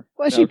Yeah. anymore.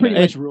 Well, she pretty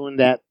Okay. much ruined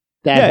that.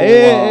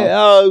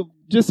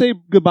 Just say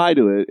goodbye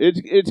to it.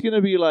 It's going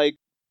to be like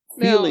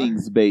Now-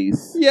 feelings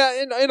based. Yeah,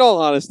 in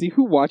all honesty,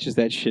 who watches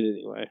that shit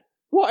anyway?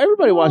 Well,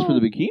 everybody watched for the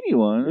bikini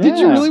one. Did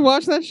you Yeah. really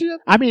watch that shit?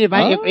 I mean, if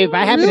I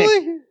happen to,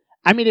 Really?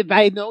 I mean, if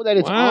I know that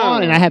it's Wow.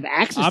 on and I have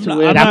access I'm to not,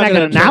 it, I'm I'm not not going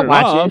going to to not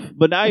watch off. it.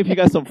 But now, if you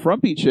got some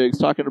frumpy chicks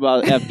talking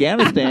about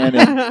Afghanistan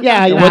and,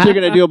 Yeah, and what they're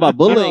going to do about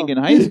bullying in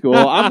high school,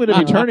 I'm going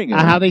to be turning it.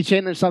 How they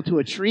chain themselves to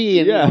a tree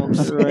in, Yeah.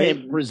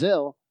 in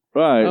Brazil.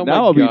 Right Oh my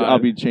now, God. I'll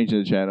be changing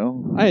the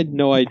channel. I had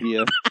no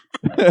idea.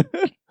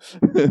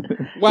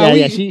 Wow, Wow,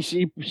 she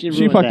She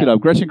ruined fucked that. it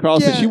up. Gretchen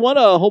Carlson. Yeah. She won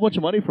a whole bunch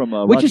of money from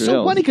Which Roger is so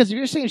Ailes. funny because if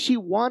you're saying she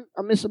won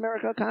a Miss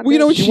America contest, Well, you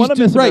know what She she's won a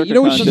doing, Miss right? America You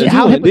know what she's contest.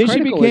 How doing? Then she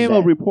hypocritical became is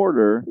a that?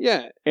 reporter,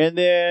 Yeah. and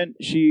then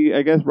she,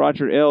 I guess,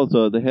 Roger Ailes,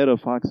 the head of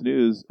Fox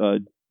News,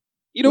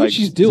 You know what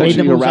she's doing? Made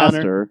the She moves harassed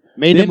on her. her,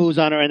 made Then- the moves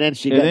on her, and then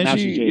she and got then now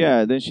she, she's jaded.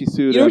 yeah, then she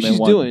sued You know him what and she's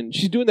won. doing?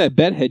 She's doing that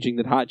bet hedging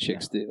that hot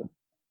chicks do.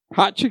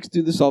 Hot chicks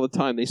do this all the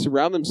time. They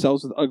surround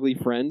themselves with ugly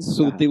friends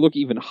so that they look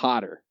even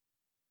hotter.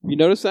 You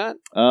notice that?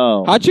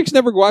 Oh, Hot chicks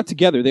never go out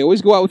together. They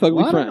always go out with ugly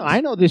Well, I don't friends. know. I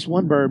know this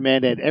one bird,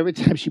 man, that every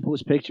time she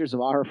posts pictures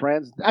of all her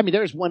friends, I mean,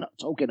 there's one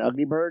token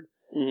ugly bird,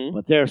 Mhm.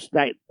 but there's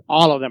like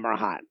all of them are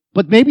hot.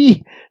 But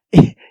maybe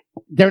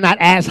they're not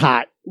as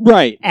hot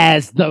Right.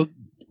 as the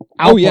Oh,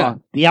 alpha, yeah.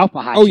 the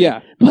alpha hot. Oh, chick.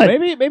 yeah. But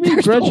maybe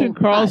they're Gretchen still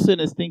Carlson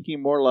is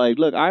thinking more like,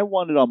 look, I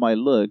won it on my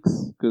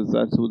looks because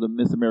that's what the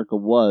Miss America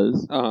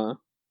was, Uh-huh.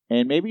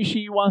 and maybe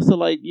she wants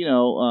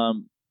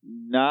to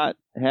not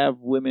have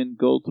women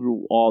go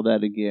through all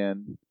that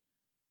again.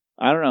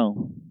 I don't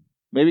know.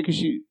 Maybe because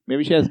she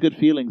has good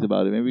feelings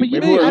about it. Maybe, But you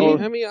maybe know, we're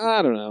I mean,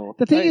 I don't know.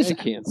 The thing I is-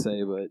 can't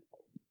say, but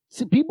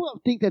see, people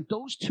think that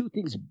those two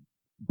things,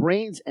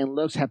 brains and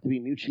looks, have to be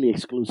mutually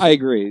exclusive. I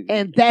agree.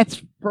 And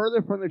that's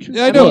further from the truth.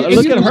 Yeah, I know. If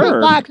Look you at go to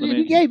her. Fox, I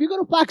mean- if you go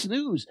to Fox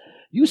News,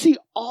 you see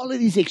all of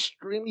these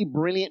extremely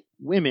brilliant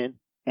women,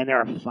 and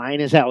they're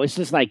fine as hell. It's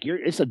just like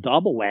it's a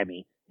double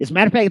whammy. As a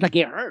matter of fact, like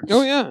it hurts.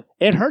 Oh yeah.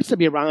 It hurts to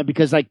be around them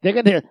because like they're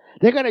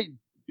gonna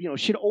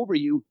shit over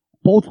you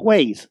both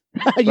ways.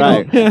 you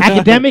Right. know,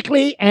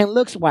 academically and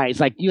looks wise.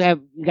 Like you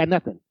got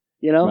nothing.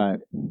 You know. right.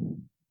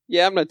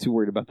 Yeah, I'm not too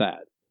worried about that.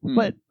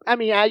 But I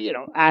mean, I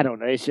don't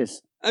know. It's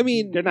just I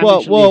mean, they're not. Well,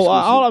 mutually exclusive.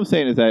 all I'm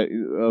saying is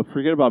that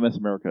forget about Miss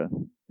America.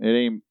 It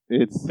ain't.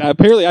 It's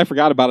apparently I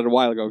forgot about it a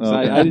while ago because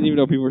Okay. I didn't even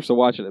know people were still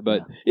watching it.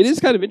 But it is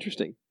kind of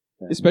interesting,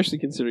 Yeah. especially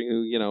considering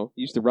who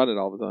used to run it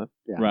all the time.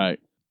 Yeah. right.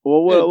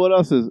 Well, Yeah. what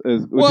else is? Well,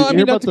 did you I hear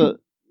mean, about the?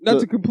 Not The-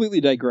 to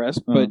completely digress,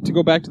 Uh-huh. but to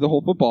go back to the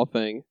whole football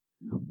thing,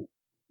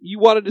 you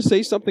wanted to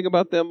say something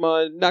about them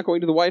not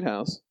going to the White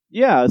House.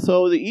 Yeah.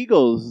 So the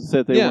Eagles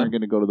said they Yeah. weren't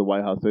going to go to the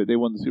White House. They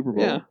won the Super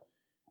Bowl. Yeah.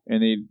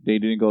 And they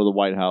didn't go to the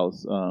White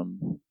House.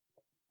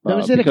 Now,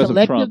 is it a because of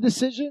collective Trump.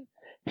 decision?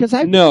 Because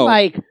I No. feel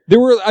like There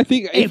were, I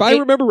think, if I It-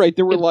 remember right,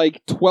 there were it-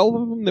 like 12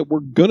 of them that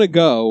were gonna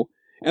go,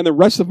 and the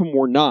rest of them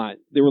were not.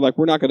 They were like,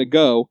 we're not gonna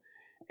go,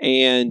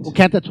 and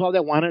can't the 12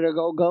 that wanted to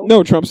go?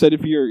 no, Trump said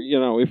if you're,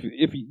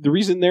 if the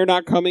reason they're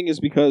not coming is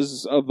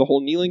because of the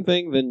whole kneeling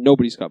thing, then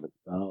nobody's coming.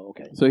 Oh,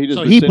 okay. So he just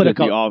So he put rescinded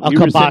a the offer. a He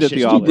rescinded kibosh the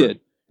to offer. He did,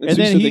 And so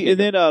then said they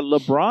could-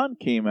 LeBron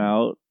came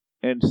out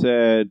and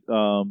said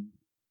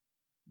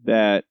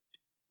that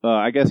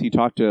I guess he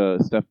talked to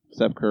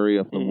Steph Curry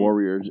of the Mhm.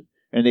 Warriors,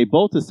 and they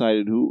both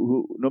decided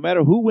who no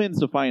matter who wins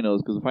the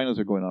finals, because the finals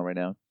are going on right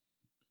now,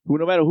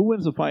 no matter who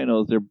wins the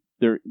finals,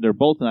 they're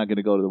both not going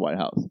to go to the White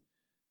House.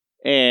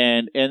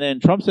 And then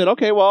Trump said,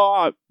 okay,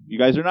 well, you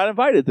guys are not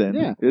invited then.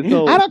 Yeah. It's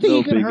no, I don't think no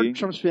you can biggie. hurt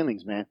Trump's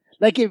feelings, man.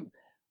 Like if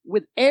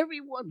with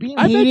everyone being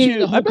I bet hated you- in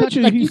the I whole bet country,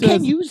 you like he you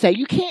can't says- use that.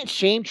 You can't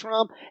shame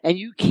Trump, and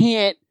you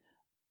can't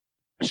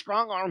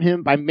strong arm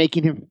him by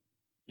making him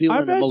feel I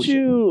an bet emotion.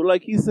 you,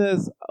 like he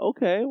says,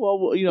 okay,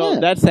 well, Yeah.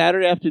 that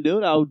Saturday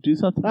afternoon, I'll do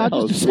something I'll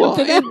else. just do Well,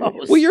 something and-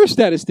 else. well, you're a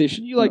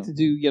statistician. You like Yeah. to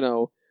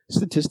do,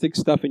 statistics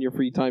stuff in your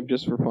free time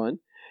just for fun.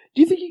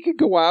 Do you think you could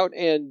go out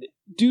and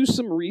do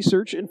some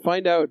research and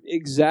find out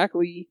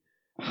exactly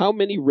how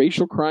many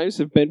racial crimes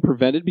have been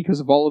prevented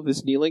because of all of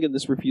this kneeling and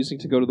this refusing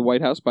to go to the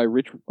White House by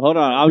rich? Hold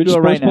on, I'll Rich do it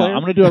right sports now. player?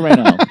 I'm going to do it right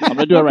now. I'm going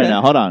to do it right Okay.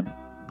 now. Hold on.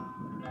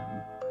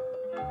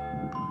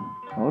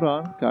 Hold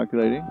on.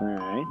 Calculating. All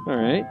right. All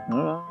right.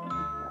 Hold on.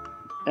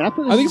 And I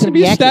think I think it's going to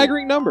be a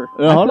staggering number.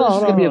 Hold This on.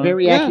 is going to be a hold on.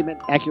 very Yeah.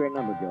 accurate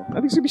number, Joe. I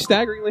think it's going to be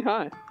staggeringly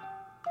high.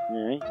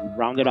 All right. You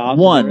round it off.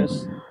 One. to the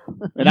rest.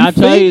 And You I'll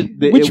tell you,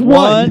 think? Which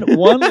one?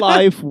 one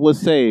life was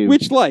saved.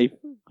 Which life?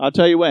 I'll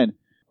tell you when.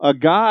 A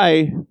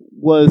guy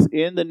was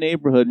in the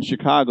neighborhood in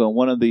Chicago,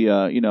 one of the,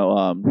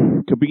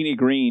 Cabrini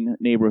Green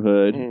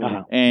neighborhood. Mhm.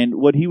 Uh-huh. And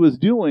what he was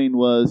doing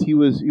was he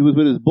was with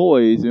his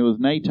boys, and it was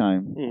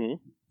nighttime. Mhm.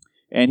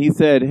 And he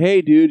said,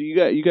 "Hey, dude,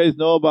 you guys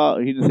know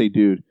about?" He didn't say,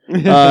 "Dude."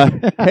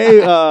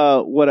 Hey,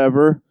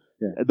 whatever.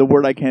 Yeah. The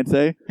word I can't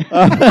say.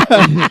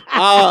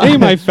 Hey,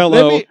 my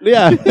fellow.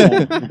 Yeah.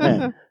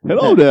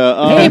 Hello there.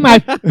 Hey, my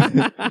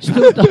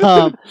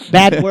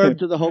bad word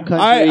to the whole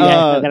country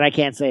that I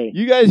can't say.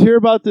 You guys hear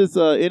about this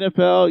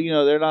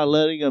NFL? They're not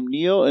letting him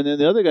kneel. And then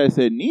the other guy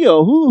said,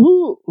 "Kneel?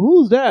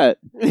 Who's that?"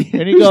 And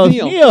he Who's goes,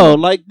 Neil? "Kneel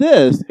like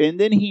this." And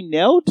then he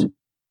knelt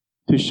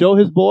to show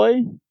his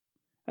boy.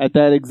 At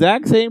that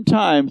exact same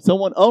time,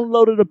 someone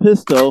unloaded a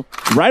pistol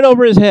right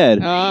over his head.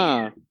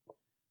 Ah.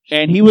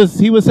 And he was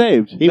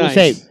saved. He was Nice.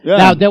 saved. Yeah.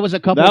 Now there was a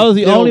couple. That was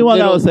the only one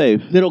that was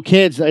saved. Little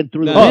kids through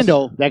the Nice.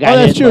 window that got Oh,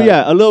 that's hit, true. but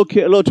Yeah, a little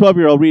kid, a little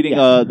 12-year-old reading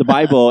Yeah. the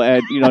Bible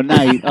at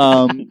night,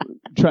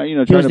 trying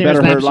his to name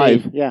better was her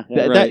Lampshade. life.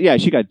 Yeah. Yeah,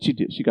 she got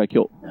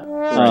killed.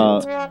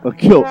 A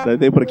kilt.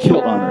 They put a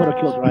kilt on Put her.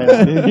 a kilt right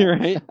on. You're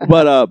right.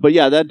 But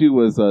yeah, that dude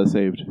was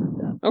saved.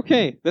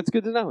 Okay, that's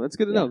good to know. That's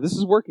good to know. This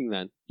is working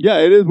then. Yeah,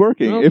 it is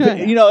working.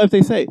 Okay. If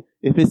they say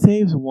if it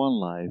saves one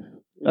life,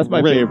 that's my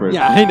Really? favorite.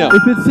 Yeah, I know.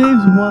 If it saves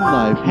one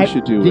life, you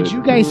should do it. Did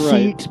you guys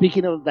see? Right.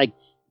 Speaking of like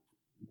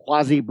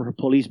quasi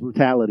police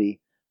brutality,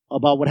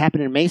 about what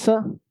happened in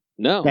Mesa?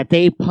 No. That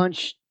they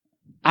punched.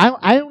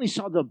 I only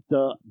saw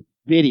the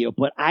video,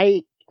 but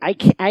I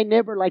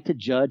never like to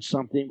judge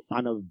something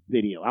on a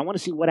video. I want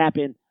to see what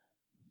happened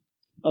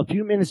a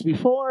few minutes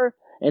before,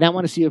 and I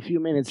want to see a few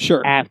minutes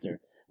Sure. after.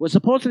 Well,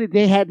 supposedly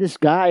they had this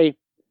guy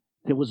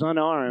that was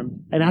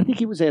unarmed, and I think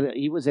he was at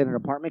an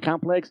apartment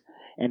complex,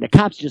 and the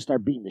cops just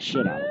start beating the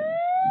shit out of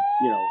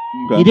him.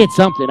 Okay. He did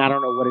something. I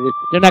don't know what it is.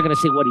 They're not going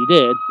to say what he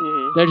did.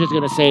 Mhm. They're just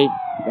going to say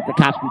that the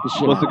cops beat the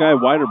shit Was out the of him.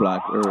 guy white or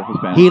black or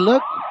Hispanic? He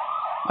looked.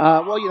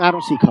 Well, I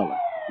don't see color.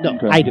 No,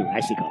 Okay. I do. I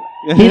see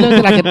color. He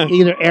looked like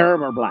either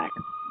Arab or black.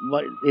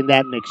 In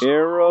that mixture.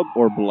 Arab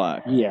or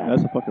black? Yeah.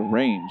 That's a fucking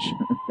range.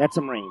 That's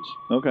some range.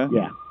 Okay.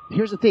 Yeah.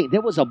 Here's the thing.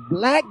 There was a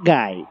black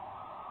guy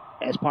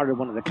as part of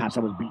one of the cops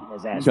that was beating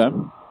his ass. Okay.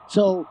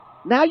 So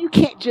now you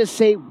can't just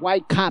say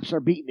white cops are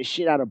beating the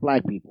shit out of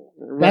black people.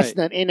 That's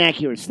Right. an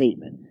inaccurate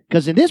statement.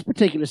 Because in this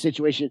particular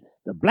situation,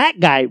 the black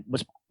guy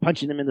was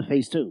punching him in the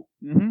face too.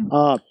 Mm-hmm.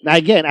 Now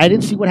again, I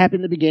didn't see what happened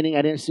in the beginning.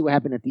 I didn't see what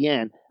happened at the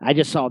end. I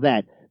just saw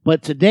that.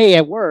 But today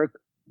at work,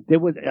 they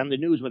were on the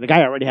news where the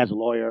guy already has a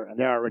lawyer and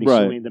they're already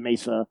Right. suing the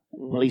Mesa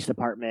Police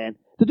Department.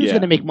 The dude's Yeah.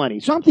 going to make money.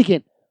 So I'm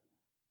thinking,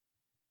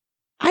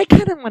 I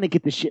kind of want to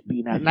get the shit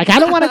beaten out. Like, I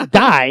don't want to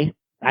die.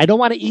 I don't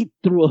want to eat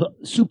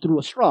soup through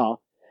a straw.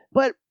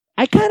 But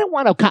I kind of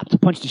want a cop to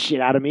punch the shit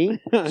out of me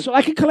so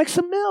I can collect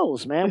some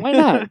mills, man. Why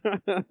not?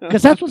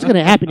 Because that's what's going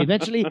to happen.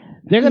 Eventually,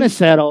 they're going to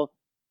settle.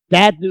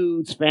 That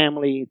dude's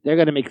family, they're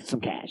going to make some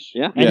cash.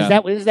 Yeah. And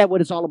Yeah. is that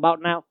what it's all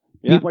about now?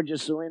 Yeah. People are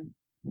just suing?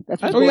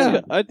 That's what's Oh, going yeah.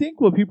 on. I think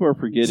what people are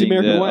forgetting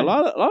American that way. a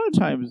lot of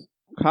times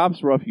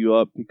cops rough you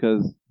up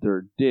because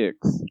they're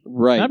dicks,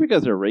 Right. not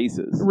because they're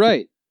racist.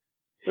 Right.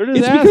 They're just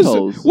It's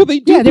assholes. because they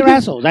do. Yeah, they're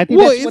because- assholes. I think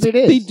Well, that's what it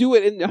is. they do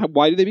it, and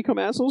why do they become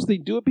assholes? They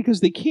do it because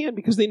they can,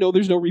 because they know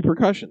there's no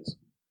repercussions.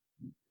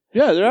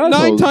 yeah, they're assholes.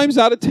 9 times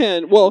out of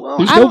 10, well, Well,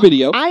 there's I no don't-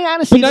 video, I but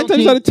honestly 9 don't times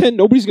think, out of 10,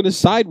 nobody's going to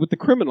side with the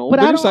criminal. but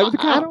They're I going to side with the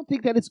don't, I cop. don't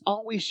think that it's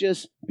always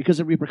just because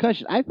of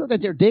repercussions. I feel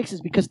that they're dicks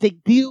is because they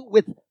deal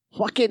with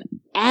fucking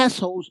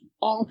assholes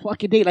all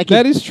fucking day. Like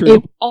That if, is true.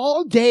 if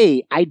all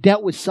day I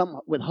dealt with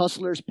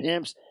hustlers,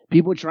 pimps,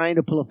 people trying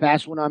to pull a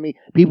fast one on me,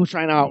 people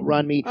trying to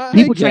outrun me, I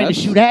people trying to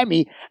guess. shoot at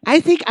me,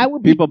 I think I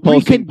would be People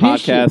posting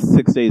preconditioned. podcasts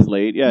 6 days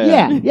late.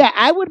 Yeah,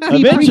 I would be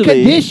Eventually.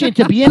 preconditioned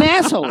to be an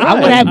asshole.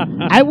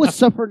 I would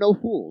suffer no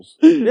fools.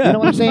 Yeah. You know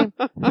what I'm saying?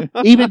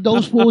 Even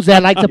those fools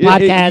that like the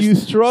podcast. You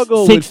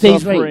struggle 6 with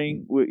days late.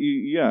 suffering.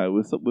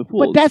 With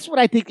fools. But that's what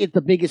I think is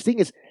the biggest thing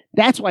is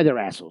that's why they're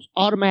assholes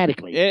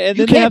automatically. and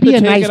you then they can't have be to a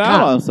take nice it out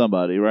cop. on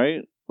somebody,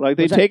 right? Like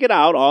they What's that? take it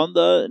out on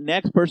the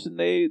next person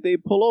they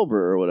pull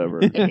over or whatever.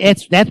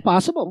 That's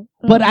possible.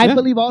 But I Yeah.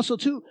 believe also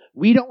too,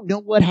 we don't know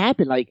what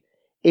happened. Like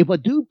if a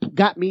dude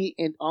got me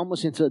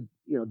almost into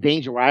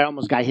danger where I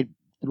almost got hit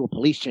through a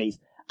police chase,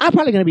 I'm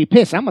probably gonna be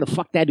pissed. I'm gonna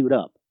fuck that dude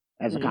up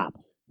as a cop.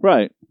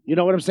 Right. You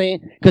know what I'm saying?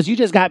 Because you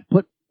just got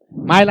put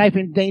my life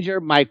in danger,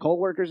 my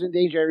coworkers in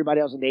danger, everybody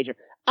else in danger.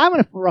 I'm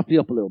gonna rough you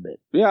up a little bit.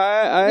 Yeah,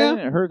 I Yeah.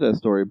 hadn't heard that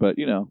story, but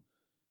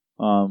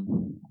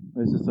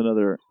it's just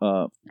another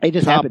It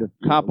just cop, happened.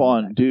 cop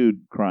on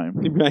dude crime.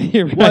 Right,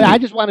 right. Well, I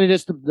just wanted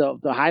just to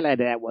highlight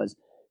that was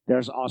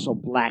there's also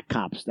black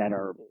cops that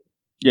are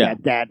Yeah.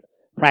 that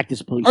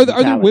practice police. Are there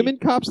brutality. women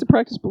cops that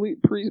practice police?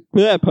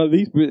 Yeah,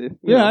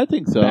 I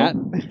think so.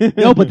 That?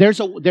 No, but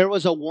there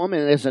was a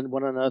woman. This is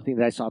one other thing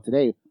that I saw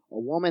today. A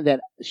woman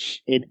that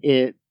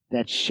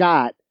that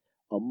shot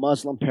a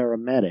Muslim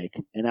paramedic,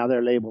 and now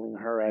they're labeling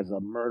her as a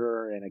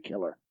murderer and a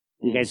killer.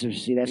 You guys ever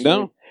see that? Story?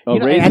 No. A You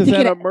know, I racist think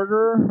and it- a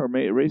murderer, or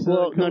racist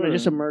Well, and a no, killer?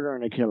 just a murderer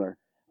and a killer.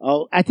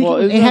 Oh, I think Well,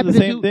 it isn't that happened the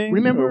to same do. thing?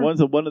 Remember? Or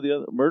one's one of the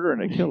other, murder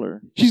and a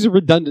killer. She's a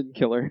redundant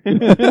killer.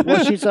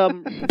 Well, she's a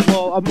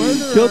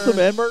murderer. Killed them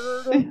and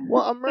murdered them.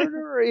 Well, a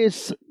murderer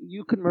is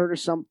you can murder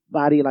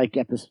somebody like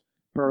at the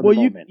spur of Well,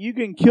 the you moment. you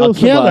can kill A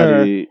killer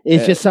somebody.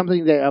 It's just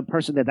something that a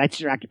person that's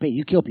your occupation.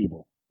 You kill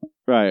people.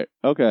 right.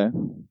 Okay.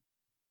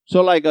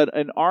 So, like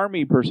an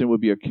army person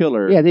would be a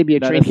killer. Yeah, they'd be a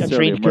not trained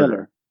necessarily a murderer.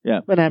 killer. Yeah.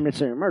 But not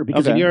necessarily a murder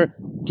because if Okay. you're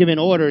giving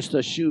orders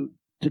to shoot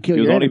to kill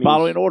He was your only enemies,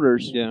 following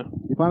orders. Yeah.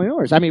 you're following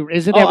orders. I mean,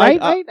 isn't that right?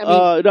 Right? I mean,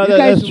 no, you that, guys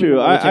that's were true.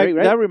 military,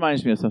 right? That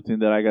reminds me of something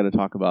that I got to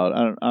talk about.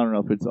 I don't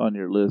know if it's on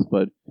your list,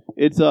 but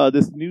it's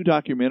this new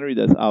documentary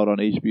that's out on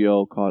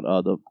HBO called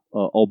the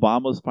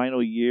Obama's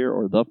Final Year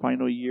or The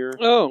Final Year.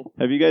 Oh,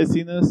 Have you guys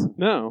seen this?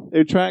 no.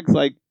 It tracks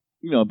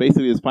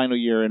basically his final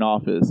year in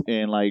office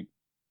and like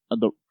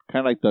the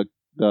kind of like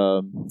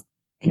the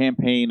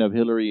campaign of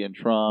Hillary and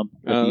Trump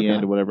at the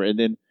end or whatever, and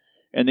then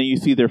and then you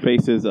see their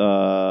faces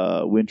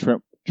when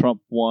Trump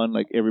won.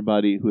 Like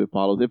everybody who it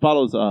follows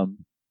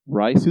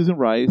Susan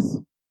Rice,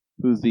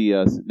 who's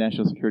the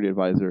national security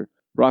advisor,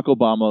 Barack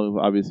Obama, who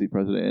obviously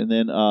president, and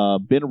then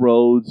Ben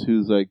Rhodes,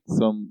 who's like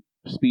some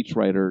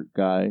speechwriter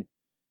guy,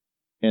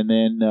 and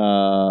then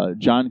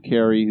John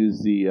Kerry,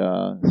 who's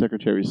the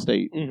Secretary of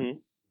State. Mm-hmm.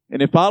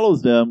 And it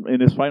follows them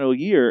in his final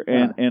year,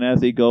 and as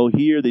they go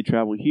here, they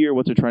travel here.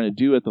 What they're trying to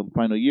do at the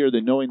final year,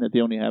 they're knowing that they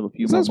only have a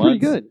few more months. Sounds pretty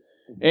good.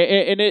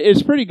 And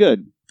it's pretty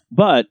good.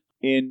 But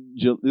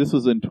this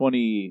was in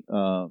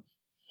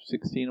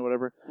 2016 or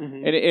whatever,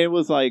 Mm-hmm. and it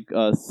was like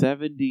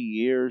 70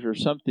 years or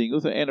something. It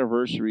was an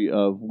anniversary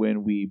of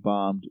when we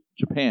bombed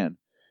Japan.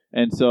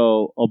 And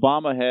so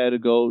Obama had to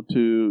go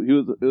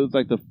to. It was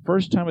like the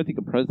first time I think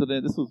a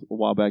president. This was a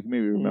while back.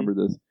 Maybe you remember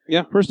this.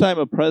 Yeah. First time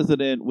a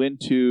president went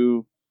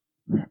to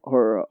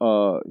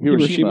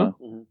Hiroshima,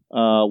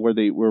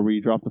 where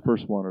we dropped the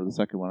first one or the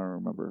second one. I don't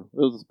remember. It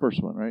was the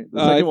first one, right? The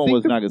second one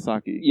was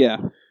Nagasaki. Yeah.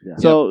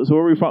 So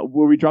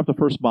where we dropped the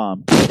first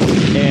bomb,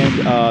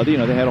 and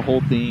they had a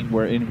whole thing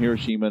where in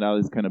Hiroshima now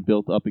it's kind of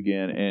built up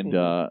again, and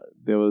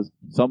there was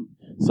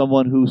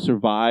someone who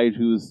survived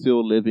who was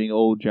still living,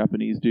 old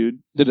Japanese dude.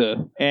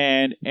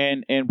 And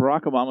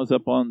Barack Obama's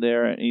up on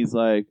there, and he's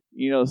like,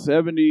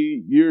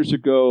 70 years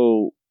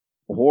ago,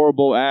 a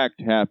horrible act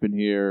happened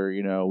here.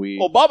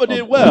 Obama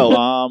did well.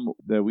 Bomb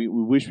that we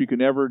wish we could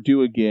never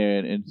do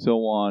again, and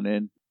so on,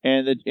 and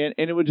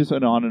it would just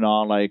went on and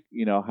on, like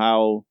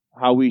how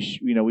we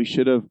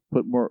should have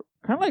put more,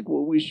 kind of like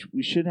we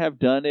should have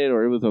done it,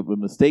 or it was a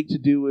mistake to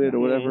do it, or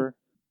whatever.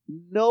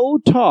 No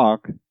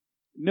talk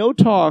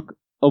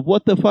of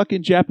what the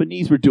fucking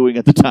Japanese were doing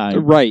at the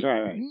time. Right.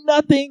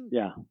 Nothing.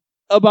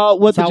 About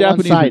what the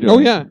Japanese were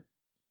doing.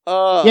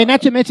 Oh yeah.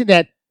 Not to mention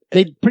that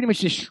they pretty much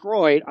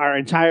destroyed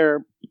a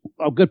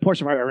good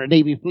portion of our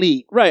Navy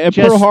fleet. Right, at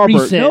Pearl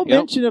Harbor. No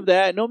mention of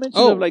that. No mention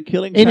of like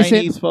killing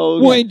Chinese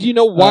folks. Well, and do you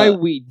know why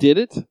we did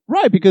it?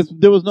 Right, because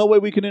there was no way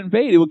we could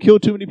invade. It would kill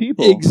too many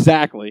people.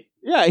 Exactly.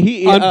 Yeah,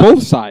 on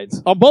both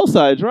sides. On both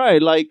sides,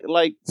 right? Like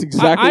it's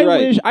exactly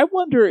right. I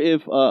wonder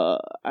if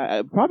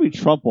probably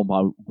Trump will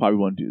probably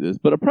want to do this,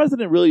 but a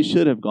president really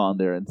should have gone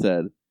there and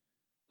said,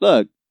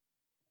 "Look,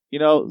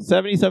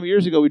 70-some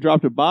years ago we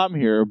dropped a bomb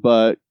here,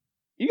 but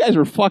you guys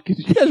were fucked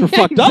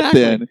up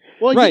then."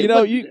 Well,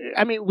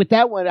 right? With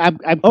that one,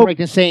 I'm correct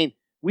in saying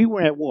we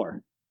were at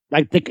war.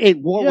 Like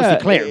war was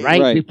declared,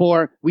 right?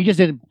 Before we just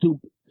didn't do.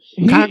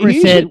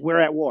 Congress said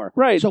we're at war,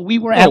 right? So we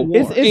were at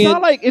war.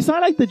 It's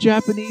not like the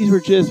Japanese were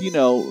just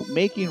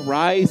making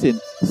rice and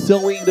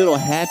sewing little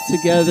hats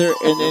together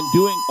and then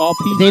doing all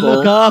peaceful. They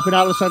look up and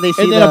all of a sudden they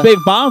see and then a big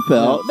bomb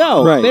fell.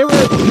 No, right. we were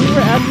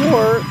at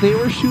war. They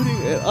were shooting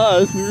at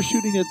us. We were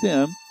shooting at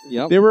them.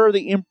 Yep. They were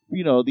the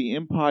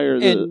empire,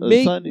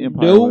 the Sun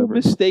Empire. No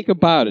mistake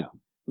about it.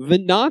 The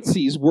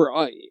Nazis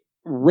were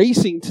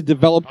racing to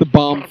develop the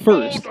bomb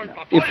first.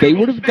 If they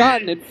would have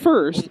gotten it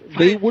first,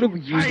 they would have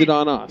used it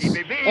on us.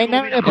 And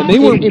they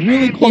were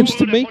really close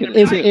to making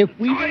it. If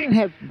we wouldn't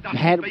have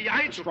had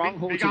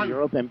strongholds in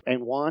Europe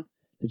and won,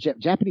 the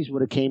Japanese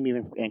would have came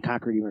even and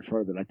conquered even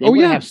further. Like they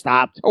wouldn't have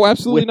stopped. Oh,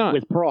 absolutely not.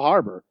 With Pearl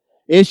Harbor.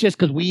 It's just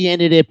because we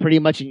ended it pretty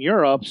much in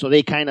Europe, so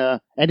they kind of,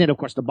 and then of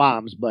course the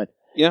bombs, but.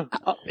 Yeah,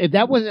 if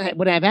that would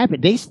have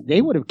happened,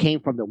 they would have came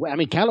from the west. I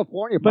mean,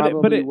 California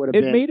probably would have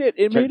been. It made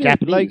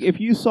it like if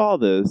you saw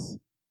this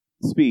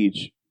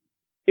speech,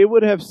 it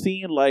would have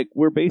seemed like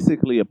we're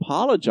basically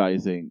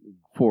apologizing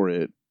for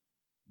it,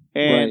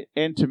 and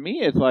to me,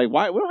 it's like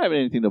why we don't have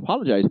anything to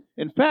apologize.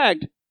 In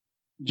fact,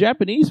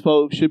 Japanese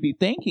folks should be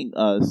thanking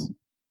us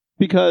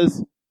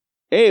because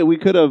we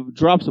could have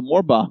dropped some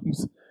more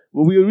bombs.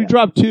 Well, we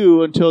dropped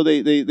 2 until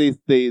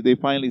they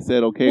finally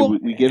said, okay,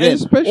 we give in.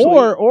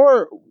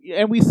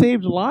 And we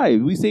saved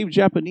lives. We saved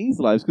Japanese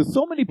lives because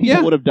so many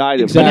people would have died.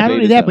 Exactly. But not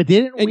only that, but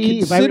didn't we,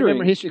 if I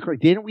remember history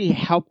correct, didn't we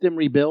help them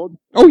rebuild?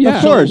 Oh, yeah.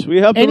 Of course. We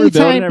helped them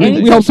rebuild and everything.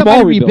 Anytime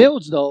somebody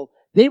rebuilds, though,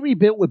 they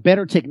rebuild with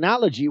better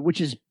technology,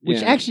 which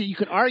actually you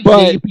could argue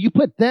that you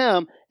put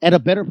them at a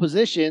better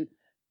position.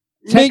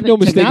 Make no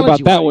mistake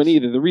about that one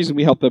either. The reason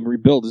we helped them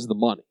rebuild is the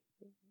money.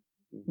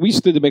 We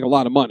stood to make a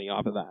lot of money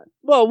off of that.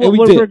 Well,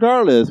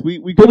 regardless,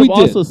 we could have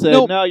also said,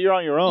 "No, you're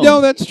on your own."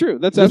 No, that's true.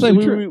 That's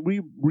absolutely true. We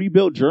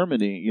rebuilt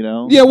Germany,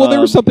 Yeah, well, there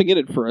was something in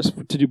it for us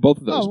to do both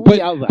of those.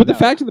 But the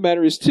fact of the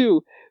matter is,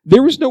 too,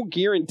 there was no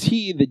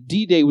guarantee that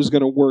D-Day was going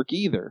to work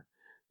either.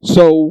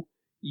 So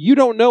you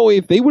don't know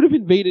if they would have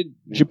invaded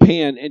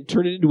Japan and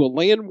turned it into a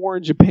land war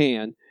in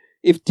Japan.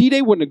 If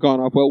D-Day wouldn't have gone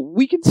off well,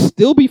 we could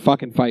still be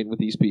fucking fighting with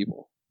these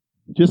people.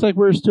 Just like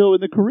we're still in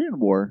the Korean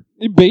War.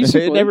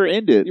 Basically. It never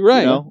ended. You're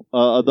right.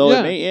 Although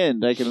it may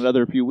end like in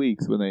another few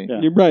weeks when they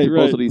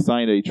supposedly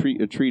signed a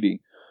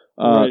treaty.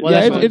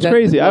 It's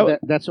crazy.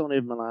 That's only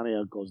if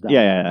Melania goes down.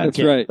 Yeah.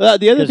 That's right.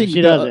 The other thing,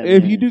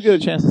 if you do get a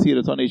chance to see it,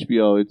 it's on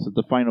HBO. It's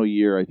The Final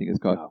Year, I think it's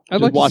called.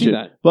 I'd like to see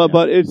that.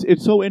 But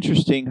it's so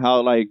interesting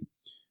how like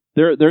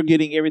they're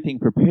getting everything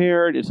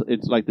prepared.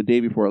 It's like the day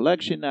before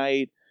election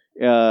night.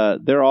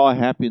 They're all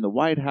happy in the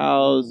White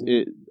House.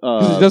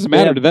 'Cause it doesn't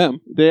matter to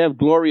them. They have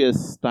Gloria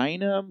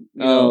Steinem.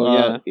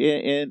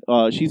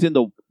 And she's in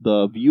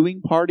the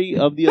viewing party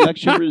of the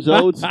election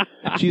results.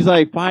 She's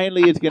like,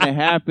 finally, it's going to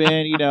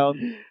happen. You know,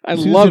 I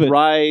Susan love it.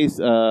 Rice is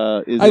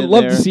I in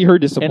love there. to see her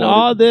disappointed. And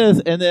all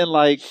this, and then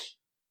like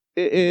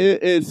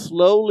it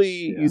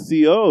slowly you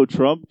see,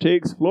 Trump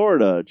takes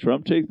Florida,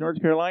 Trump takes North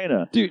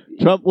Carolina, Dude,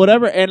 Trump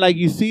whatever, and like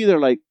you see they're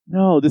like,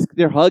 no,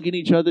 they're hugging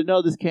each other,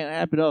 no, this can't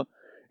happen, no.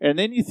 And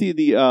then you see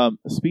the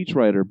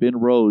speechwriter Ben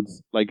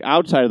Rhodes like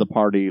outside of the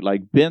party,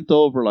 like bent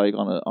over like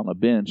on a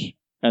bench,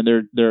 and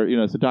they're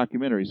it's a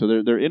documentary, so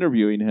they're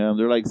interviewing him.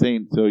 They're like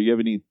saying, so you have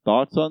any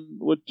thoughts on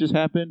what just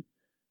happened?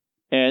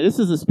 And this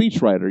is a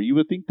speechwriter. You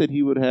would think that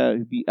he would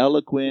be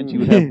eloquent, he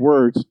would have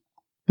words.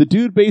 The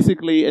dude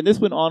basically, and this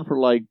went on for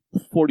like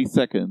 40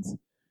 seconds.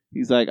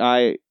 He's like,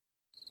 I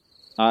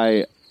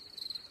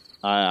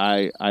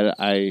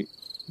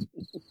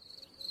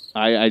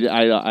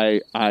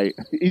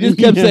he just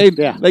kept saying,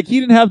 like he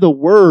didn't have the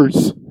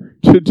words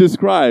to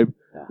describe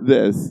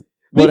this.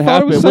 they What thought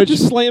happened? it was such a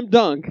slam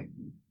dunk.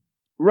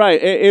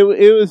 Right. It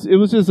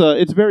was just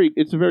it's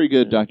a very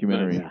good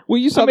documentary. Well,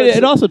 you saw I mean, that.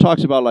 it also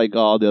talks about like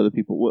all the other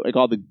people, like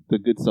all the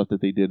good stuff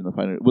that they did in the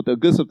final, with the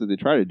good stuff that they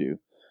try to do.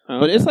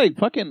 But it's like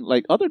fucking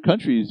like other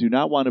countries do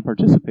not want to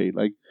participate.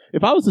 Like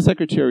if I was the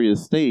Secretary of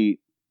State,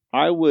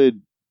 I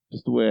would,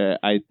 just the way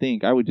I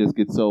think, I would just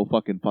get so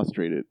fucking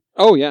frustrated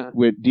Oh yeah,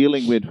 with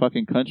dealing with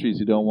fucking countries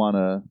who don't want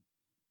to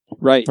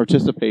right.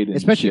 participate in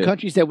Especially shit.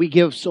 countries that we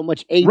give so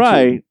much aid to.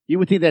 Right. You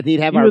would think that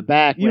they'd have You our would-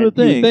 back. you when- would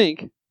You think.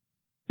 think?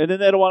 And then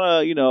they don't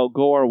want to,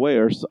 go our way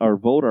or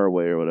vote our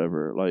way or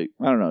whatever. Like,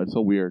 I don't know. It's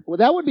so weird. Well,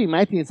 that would be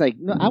my thing. It's like,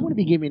 no, I wouldn't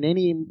be giving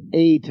any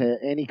aid to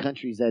any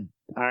countries that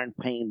aren't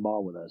playing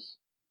ball with us.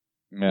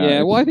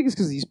 Yeah, well, I think it's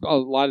because a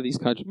lot of these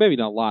countries, maybe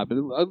not a lot, but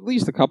at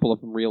least a couple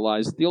of them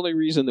realize the only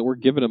reason that we're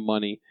giving them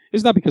money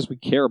is not because we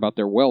care about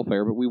their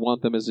welfare, but we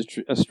want them as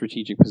a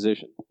strategic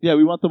position. Yeah,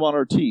 we want them on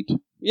our teat.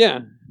 Yeah,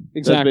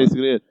 exactly. That's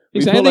basically it. We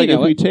Exactly. feel like They if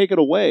know we it. take it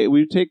away,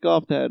 we take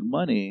off that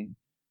money.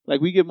 Like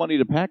we give money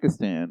to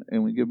Pakistan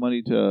and we give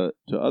money to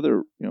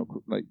other,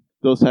 like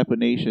those type of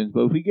nations.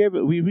 But if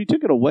we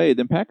took it away,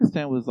 then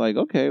Pakistan was like,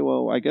 okay,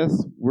 well, I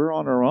guess we're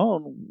on our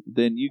own.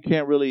 Then you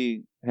can't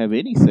really have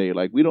any say.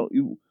 Like we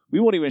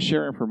won't even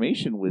share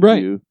information with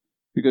Right. you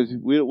because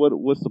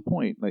what's the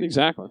point? Like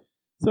Exactly.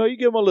 So you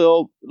give them a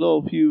little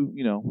few,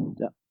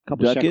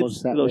 Couple ducats,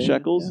 shekels. That little way.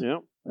 shekels. Yeah.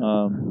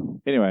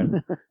 Anyway,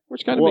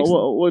 Which kind of makes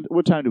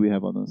what time do we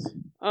have on this?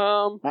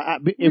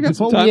 We got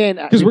some Before time, we end,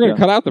 because we're going to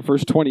cut out the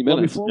first 20 well,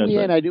 minutes. before That's we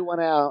right. end, I do want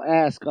to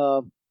ask.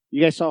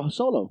 You guys saw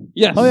Solo?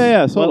 Yes. Oh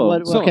yeah,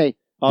 Solo. Solo. Okay.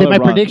 I'll Did let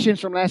my Ron. predictions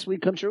from last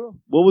week come true?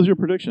 What was your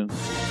prediction?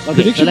 Okay,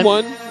 Prediction so let-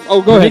 one.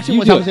 Oh, go ahead. Prediction You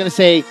was do I it. was going to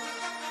say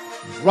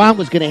Ron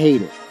was going to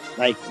hate it.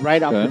 Like,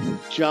 right off Okay. the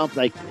jump,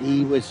 like,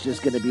 he was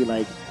just going to be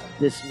like,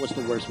 this was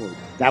the worst movie.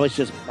 That was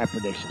just my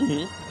prediction.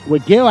 Mhm.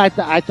 With Gil, I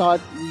thought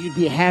you'd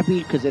be happy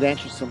because it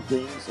answers some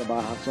things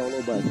about Han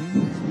Solo, but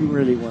you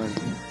really weren't.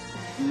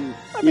 You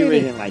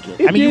really didn't like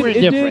it. I mean, you were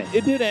indifferent.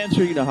 It did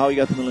answer, how he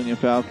got the Millennium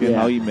Falcon,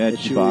 Yeah, how he met the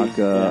Chewie,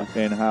 Chewbacca,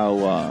 and how,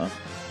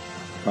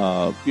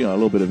 a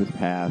little bit of his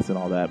past and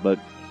all that.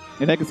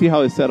 And I can see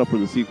how it's set up for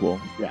the sequel.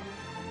 Yeah.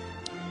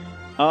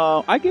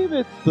 I gave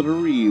it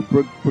 3,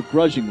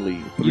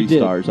 begrudgingly 3 You did.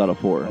 stars out of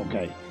 4.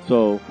 Okay.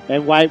 So,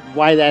 And why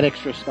that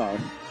extra star?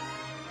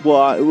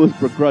 well, it was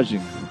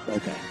begrudging.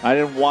 Okay. I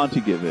didn't want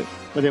to give it.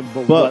 But then,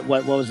 But-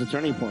 what was the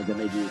turning point that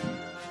made you?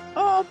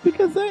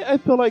 Because I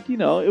feel like,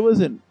 it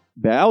wasn't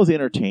bad. I was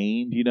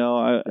entertained,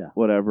 Yeah.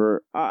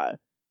 whatever.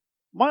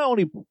 My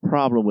only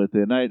problem with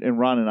it, and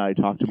Ron and I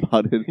talked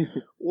about it,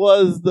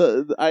 was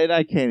I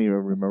can't even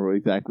remember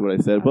exactly what I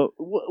said, but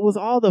was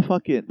all the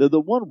fucking, the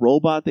one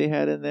robot they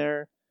had in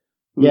there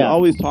who was Yeah.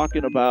 always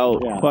talking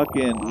about Yeah.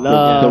 fucking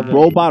Love the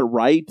robot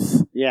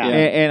rights Yeah.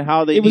 and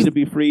how they It was- need to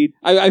be freed.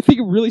 I think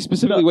really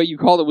specifically No. what you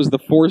called it was the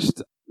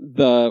forced,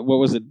 what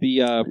was it? The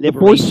Liberation.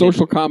 forced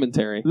social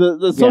commentary.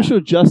 The social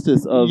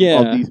justice of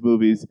Yeah. these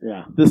movies.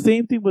 Yeah. The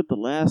same thing with the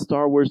last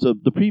Star Wars,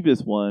 the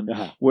previous one,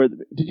 Uh-huh. where,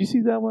 did you see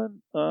that one?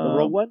 The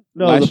Rogue One?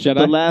 No, Last the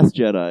Jedi? Last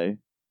Jedi.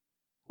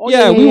 Oh,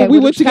 Yeah, we with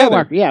went Luke together.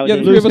 Skywalker. Yeah, Yeah, the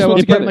the three of us went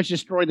They together. pretty much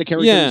destroyed the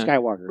character Yeah. of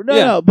Skywalker. No,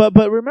 Yeah. no,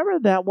 but remember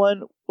that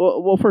one?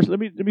 Well, first let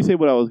me say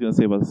what I was going to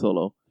say about the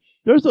Solo.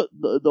 There's the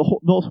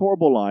most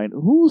horrible line.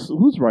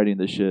 Who's writing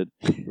this shit?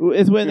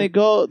 Is when they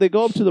go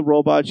up to the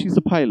robot. She's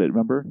the pilot,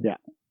 remember? Yeah.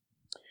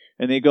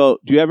 And they go,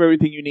 "Do you have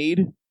everything you need?"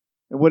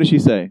 And what does she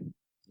say?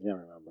 Yeah, I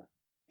remember.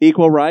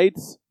 Equal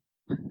rights.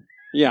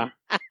 Yeah.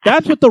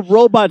 That's what the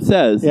robot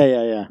says.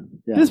 Yeah.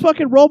 This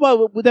fucking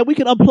robot that we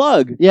can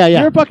unplug. Yeah.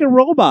 You're a fucking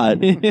robot.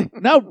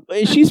 Now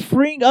she's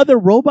freeing other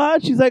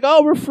robots. She's like,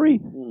 "Oh, we're free."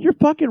 You're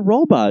fucking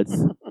robots.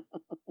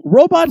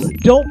 Robots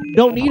don't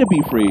need to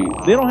be free.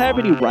 They don't have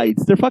any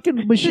rights. They're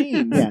fucking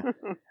machines. Yeah.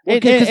 And,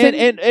 Okay, 'cause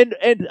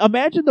and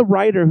imagine the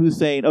writer who's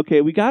saying,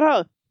 "Okay, we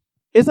gotta."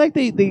 It's like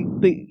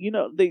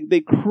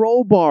they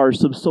crowbar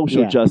some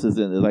social Yeah. justice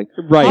in it. Like,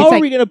 Right. how It's are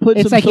like- we going to put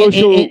It's some like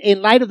social?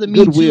 in light of the Me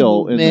Too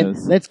goodwill in movement,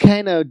 this. let's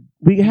kind of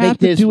we have make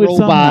to this do it robot.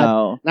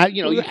 somehow. Now,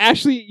 you know, Well,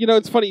 actually,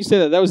 it's funny you say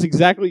that. That was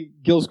exactly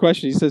Gil's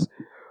question. He says,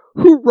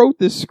 "Who wrote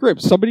this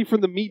script? Somebody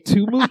from the Me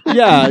Too movement?"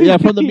 yeah,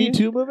 from the Me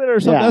Too movement or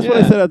something. Yeah. That's what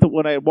I said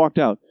when I walked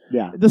out.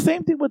 yeah. The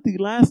same thing with the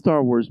last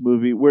Star Wars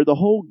movie, where the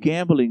whole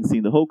gambling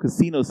scene, the whole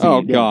casino scene,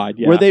 Oh God,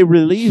 yeah. where they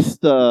released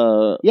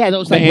Yeah,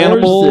 those The like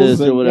animals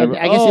horses or and- whatever.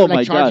 I guess oh they were my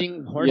like god,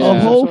 charging horses. Yeah. a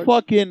of whole sorts.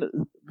 fucking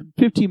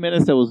 15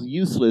 minutes that was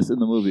useless in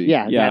the movie.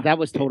 Yeah, Yeah. that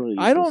was totally.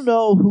 I don't useless.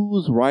 know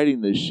who's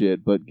writing this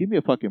shit, but give me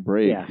a fucking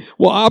break. Yeah,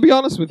 Well, I'll be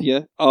honest with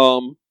you,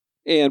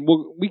 and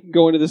we can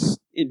go into this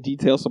in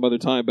detail some other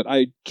time, but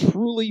I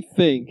truly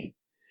think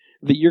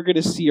that you're going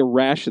to see a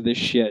rash of this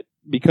shit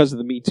because of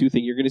the Me Too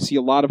thing. You're going to see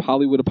a lot of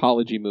Hollywood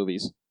apology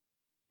movies.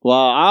 Well,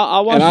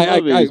 I'll watch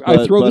And the movies,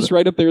 I throw this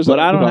right up there as but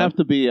a- I don't have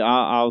to be.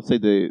 I'll say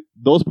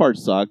those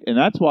parts suck, and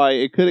that's why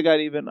it could have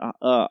got even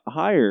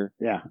higher.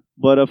 yeah.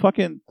 But a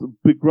fucking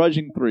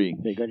begrudging 3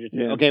 They got your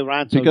Yeah. Okay,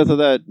 Ron. So, because of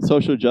that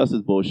social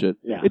justice bullshit.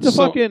 yeah, It's a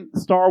So- fucking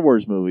Star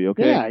Wars movie,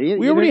 okay? Yeah,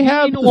 we already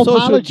have no the social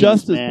apologies,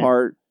 justice man.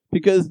 part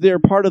because they're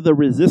part of the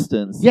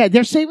resistance. Yeah,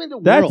 they're saving the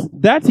world.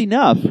 That's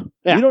enough.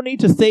 Yeah. You don't need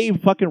to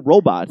save fucking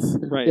robots.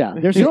 Right. Yeah,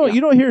 there's You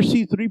don't hear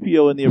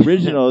C-3PO in the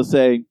original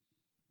saying,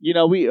 we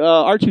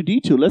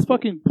R2-D2. Let's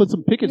fucking put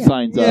some picket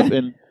signs up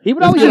and He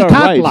would let's always get just our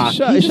cock rights. block.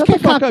 Shut He the just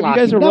kept fuck up. You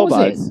guys are cock blocking.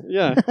 That was robots. it.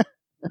 Yeah.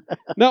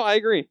 No, I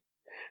agree.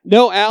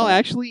 No, Al,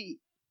 actually,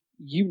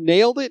 you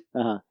nailed it.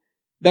 Uh-huh.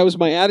 That was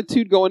my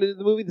attitude going into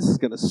the movie. This is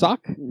going to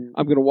suck. Mhm.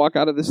 I'm going to walk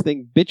out of this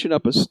thing bitching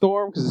up a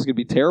storm because it's going to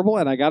be terrible.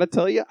 And I got to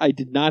tell you, I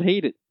did not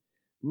hate it.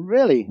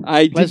 Really?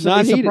 I did not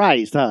Pleasantly hate it.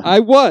 surprised, huh? I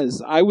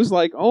was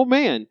like, oh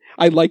man,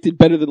 I liked it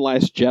better than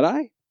Last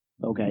Jedi.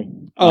 Okay.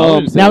 I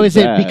wouldn't say Now, is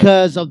it bad.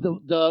 because of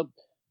the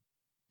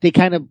they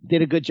kind of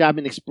did a good job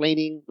in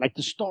explaining, like,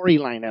 the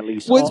storyline, at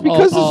least? Well, it's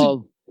because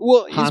of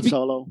Well, Han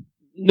Solo.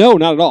 no,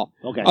 not at all.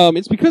 Okay.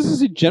 It's because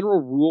as a general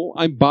rule,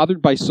 I'm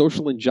bothered by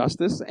social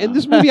injustice, and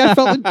this movie I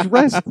felt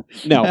addressed.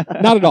 No,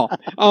 not at all.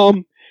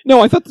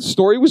 No, I thought the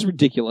story was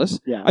ridiculous.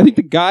 Yeah. I think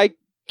the guy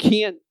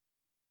can't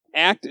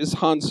act as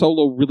Han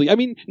Solo. Really, I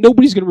mean,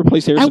 nobody's going to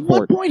replace Harrison At what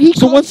Ford. point he So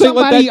called once they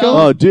let that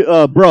somebody, go-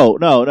 Oh, bro,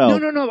 no.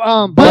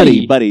 no,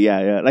 Buddy,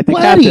 yeah. Like the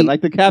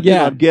Buddy. captain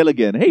Yeah. on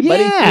Gilligan. Hey, Yeah.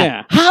 buddy.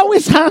 Yeah. How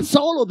is Han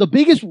Solo, the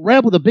biggest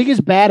rebel, the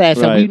biggest badass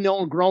that Right. we've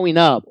known growing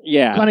up,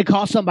 Yeah, going to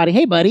call somebody,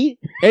 hey, buddy?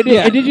 And,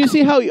 Yeah. and did you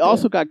see how he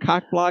also got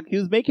cock blocked? He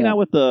was making Yeah. out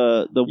with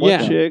the one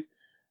Yeah. chick,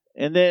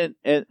 and then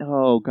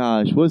oh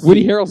gosh, what's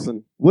Woody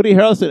Harrelson. Woody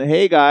Harrelson?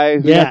 Hey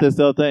guys, we Yeah. got this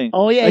whole thing.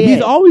 Oh, yeah, Like, yeah.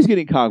 he's always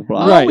getting cock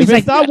blocked. Right. If He's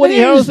it's like, not Woody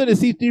there's- Harrelson, it's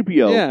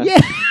C-3PO. Yeah, Yeah.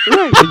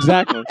 right,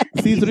 exactly.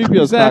 C-3PO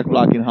is Exactly.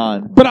 cock blocking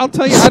Han. But I'll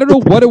tell you, I don't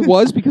know what it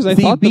was because I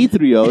thought the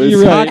C-3PO is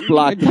You're right. cock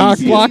blocking. Cock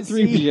block See,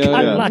 3PO,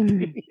 cock yeah.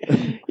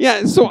 block.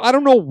 Yeah, so I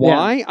don't know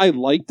why I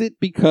liked it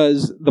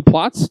because the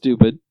plot's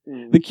stupid.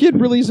 The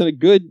kid really isn't a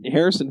good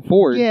Harrison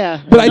Ford.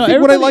 Yeah. But I No,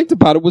 think what I everybody- liked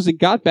about it was it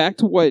got back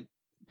to what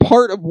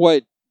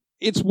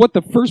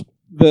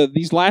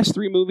these last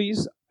 3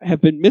 movies have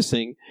been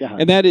missing, Yeah.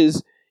 and that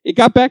is it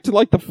got back to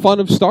like the fun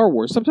of Star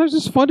Wars. Sometimes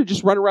it's fun to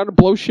just run around and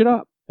blow shit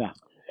up.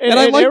 And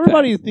I like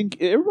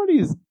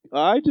everybody's.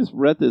 I just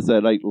read this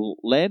that like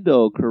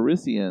Lando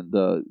Calrissian,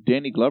 the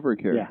Danny Glover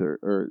character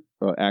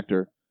or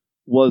actor,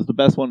 was the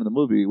best one in the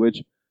movie.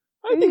 Which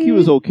I think he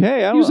was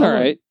okay. He was all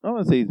right. I don't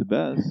want to say he's the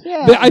best.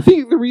 Yeah. I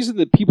think the reason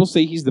that people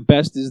say he's the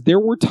best is there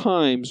were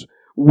times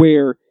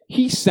where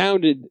he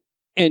sounded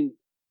and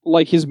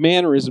like his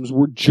mannerisms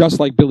were just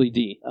like Billy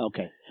D.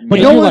 Okay. But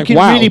And no you're one like, can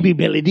wow. really be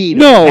Billy D.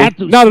 No, That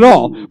dude's- not at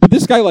all. But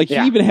this guy, like,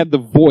 Yeah. he even had the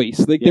voice.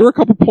 Like, Yeah. there were a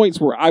couple points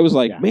where I was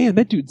like, Yeah. man,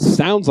 that dude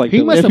sounds like He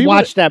Billy must D. have he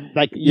watched that,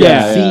 like,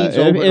 Yeah, scenes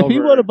over and If he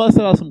over. would have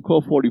busted out some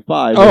Colt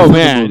 45, Oh, in the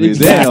man, movie,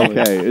 exactly. then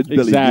okay, it's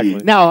Billy Exactly.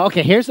 D. Now,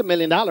 okay, here's a $1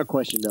 million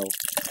question, though.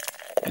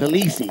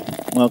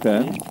 Khaleesi,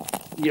 Okay.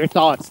 your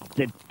thoughts?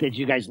 Did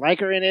you guys like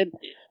her in it?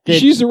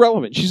 She's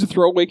irrelevant. She's a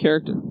throwaway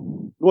character.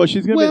 Well,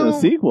 she's gonna be in Well, the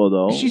sequel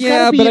though. She's Yeah,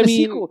 got to be but in I a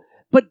mean- sequel.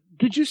 But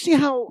did you see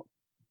how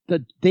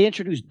they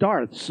introduced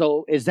Darth?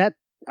 So is that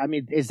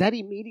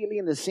immediately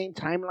in the same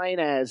timeline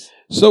as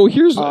So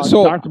here's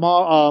Darth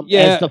Maul yeah.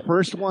 as the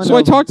first one? So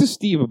I talked to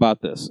Steve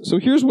about this. So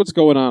here's what's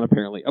going on,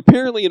 apparently.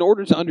 Apparently, in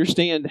order to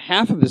understand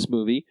half of this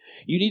movie,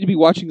 you need to be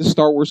watching the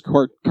Star Wars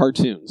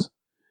cartoons.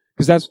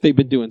 Because that's what they've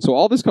been doing. So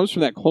all this comes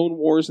from that Clone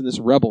Wars and this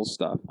Rebels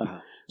stuff. Uh-huh.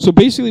 So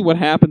basically what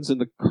happens in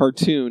the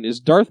cartoon is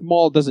Darth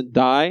Maul doesn't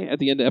die at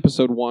the end of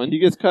episode 1. He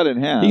gets cut in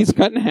half. He gets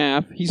cut in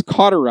half. He's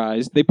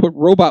cauterized. They put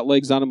robot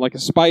legs on him like a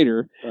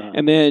spider. Uh-huh.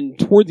 And then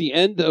toward the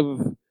end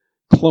of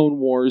Clone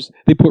Wars,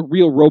 they put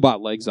real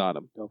robot legs on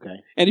him. Okay.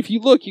 And if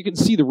you look, you can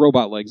see the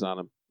robot legs on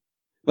him.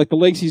 Like the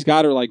legs he's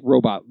got are like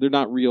robot. They're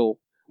not real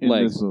in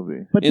legs this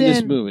movie. But in then,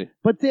 this movie.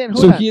 But then,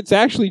 So hold on. it's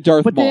actually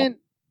Darth But Maul. then,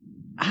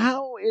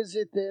 how is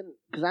it then?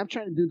 Because I'm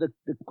trying to do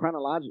the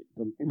chronological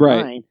in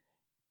Right. mind.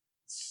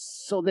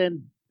 So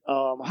then,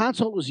 Han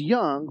Solo was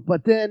young,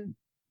 but then,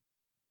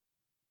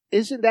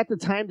 isn't that the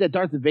time that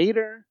Darth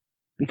Vader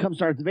becomes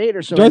Darth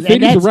Vader? So Darth and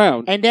Vader's that's,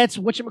 around. and that's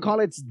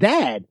whatchamacallit's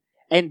dad.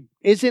 And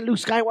isn't Luke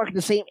Skywalker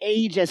the same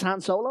age as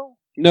Han Solo?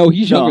 No,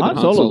 he's No, younger Han than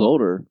Han Solo's Solo.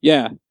 older.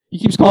 Yeah. He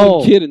keeps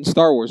calling him kid in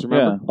Star Wars,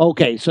 remember? Yeah.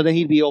 Okay, so then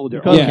he'd be older.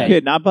 Because Okay.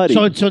 kid, not buddy.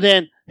 So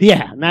then,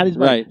 yeah, not his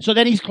buddy. Right. So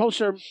then he's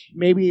closer,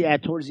 maybe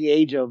towards the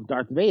age of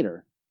Darth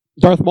Vader.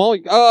 Darth Maul,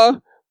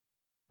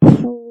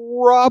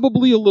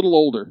 probably a little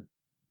older.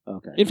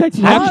 Okay. In fact,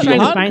 he I'm has to trying be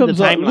to older.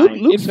 find the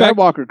timeline. Luke In fact-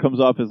 Skywalker comes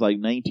off as like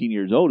 19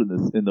 years old in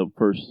the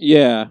first,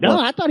 Yeah. No,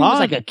 I thought he was Han-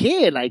 like a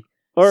kid, like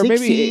or 16,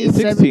 maybe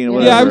 16 or 17.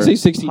 whatever. Yeah, I would say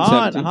 16, Han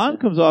 17. Han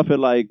comes off at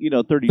like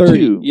 32.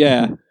 30.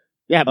 Yeah.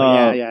 yeah,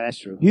 but yeah, that's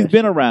true. He's That's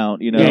been true.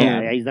 around,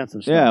 Yeah, he's done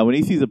some stuff. Yeah, when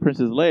he sees a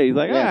Princess Leia, he's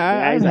like,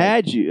 Yeah, I've he's like-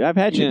 had you. I've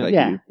had chicks Yeah. like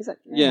yeah. you. He's like,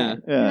 Yeah.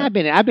 Yeah. I've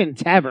been in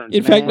taverns.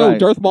 In fact, no, Right.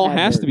 Darth Maul I've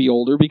has heard. to be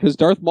older because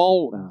Darth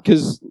Maul, Wow.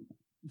 because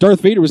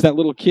Darth Vader was that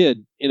little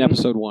kid in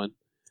Episode 1.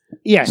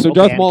 yeah. So okay,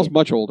 Darth Anakin. Maul's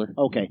much older.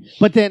 Okay,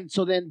 but then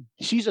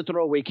she's a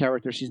throwaway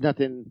character. She's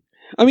nothing.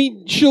 I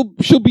mean, she'll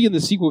be in the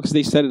sequel because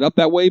they set it up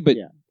that way, but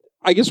Yeah.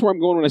 I guess where I'm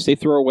going when I say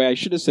throwaway, I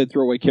should have said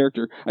throwaway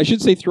character. I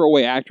should say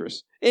throwaway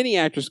actress. Any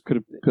actress could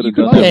have Could've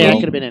you done Oh that yeah, role. it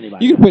could have been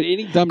anybody. You could put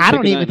any dumb. I chick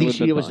don't in even that, think it would've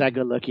she been was fine. that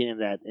good looking in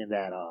that In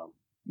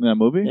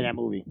that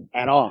movie?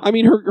 at all. I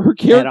mean,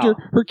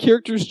 her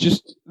character's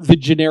just the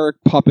generic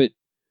puppet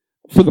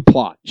for the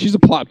plot. She's a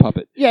plot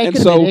puppet. Yeah, it And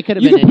could so have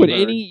been. you could put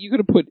anybody. you could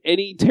have put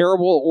any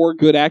terrible or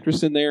good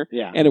actress in there,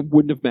 Yeah. and it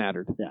wouldn't have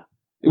mattered. Yeah.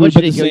 It What would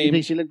you have been think? the You same.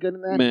 think she looked good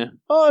in that? Meh.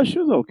 Oh, she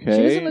was okay.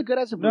 She doesn't look good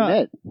as a No.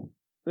 brunette.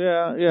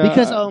 Yeah.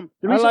 Because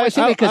the reason why I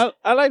say that because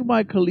I like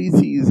my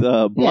Khaleesi's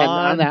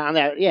blonde on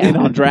that yeah and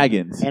on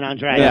dragons. and on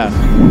Dragon.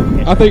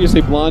 Yeah. I thought you were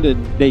say blonde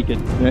and naked.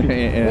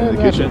 in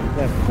the kitchen.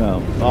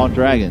 No, on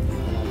dragons.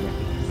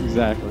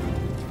 Exactly.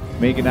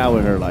 Making out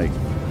with her like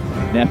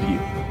nephew,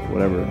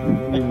 whatever,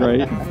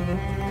 Right.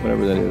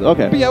 whatever that is.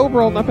 Okay. But yeah,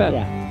 overall, not bad.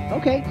 Yeah.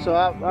 Okay, so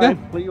Yeah.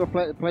 well, you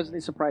were pleasantly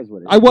surprised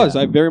with it. I was.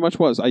 Yeah. I very much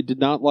was. I did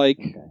not like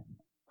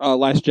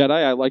Last Jedi.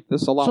 I liked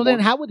this a lot So more. then,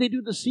 how would they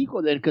do the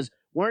sequel then? Because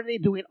weren't they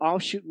doing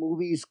offshoot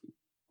movies,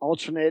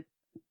 alternate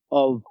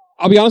of?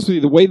 I'll be honest with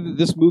you. The way that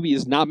this movie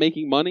is not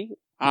making money,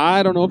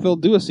 I don't know if they'll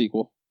do a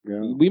sequel.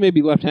 We may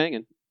be left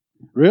hanging.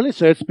 Really?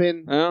 So it's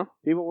been Yeah.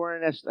 people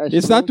weren't as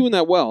It's not doing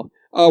that well.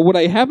 What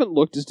I haven't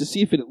looked is to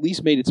see if it at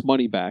least made its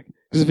money back.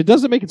 Because if it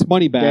doesn't make its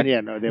money back,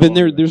 Then, they then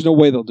won't. there's no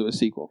way they'll do a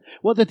sequel.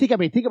 Well, think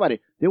about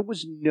it. There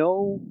was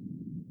no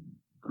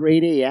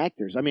grade A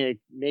actors. I mean,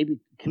 maybe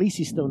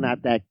Khaleesi's still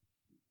not that.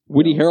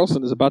 Woody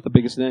Harrelson is about the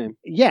biggest name.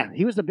 Yeah,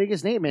 he was the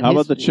biggest name. And How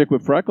about the chick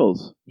with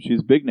freckles?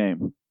 She's big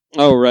name.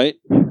 Oh, right.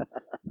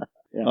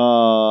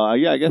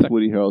 Yeah, I guess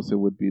Woody Harrelson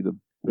would be the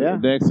Yeah.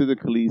 next to the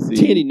Khaleesi.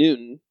 Tandy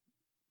Newton.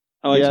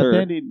 I like her.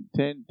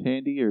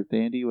 Tandy or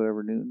Tandy,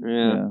 whatever Newton.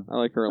 Yeah, I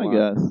like her a I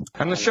lot. guess.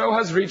 And the show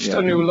has reached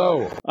a new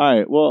low. All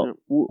right. Well,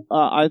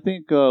 I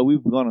think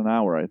we've gone an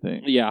hour. I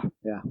think. Yeah.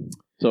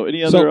 So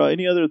any So-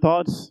 other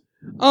thoughts?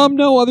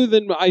 No, other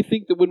than I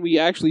think that when we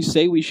actually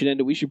say we should end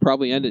it, we should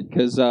probably end it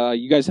because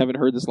you guys haven't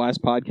heard this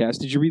last podcast.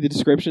 Did you read the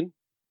description?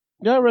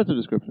 Yeah, I read the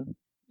description.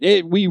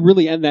 We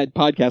really end that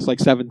podcast like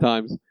 7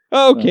 times.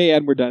 Okay,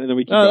 and we're done, and then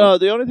we keep going. No,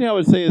 the only thing I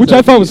would say is Which that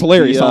I thought was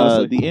hilarious, The,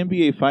 honestly. the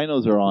NBA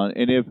finals are on,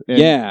 and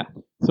Yeah.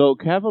 So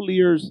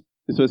Cavaliers.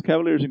 So it's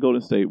Cavaliers and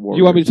Golden State Warriors. Do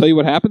you want me to tell you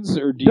what happens,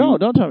 or do you? No,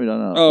 don't tell me.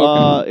 No.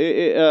 Oh,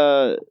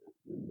 okay.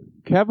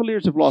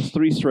 Cavaliers have lost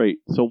 3 straight,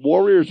 so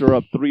Warriors are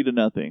up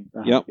 3-0.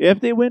 Yep. If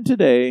they win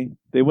today,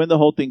 they win the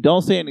whole thing.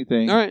 Don't say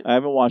anything. All right. I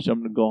haven't watched it. I'm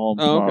going to go home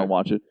Oh, tomorrow okay. and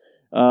watch it.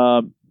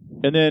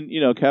 And then,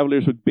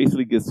 Cavaliers would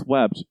basically get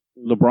swept.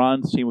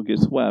 LeBron's team would get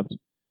swept.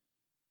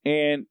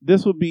 And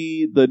this would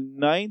be the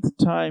 9th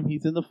time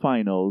he's in the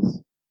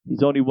finals.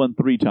 He's only won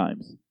 3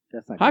 times.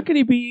 That's not How good. can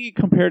he be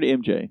compared to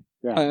MJ?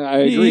 I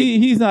agree.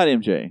 He's not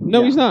MJ.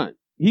 No, he's not.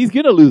 He's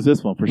going to lose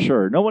this one for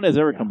sure. No one has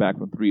ever come back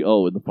from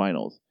 3-0 in the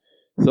finals.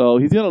 So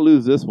he's going to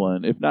lose this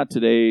one. If not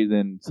today,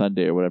 then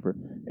Sunday or whatever.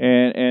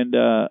 And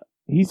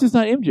he's just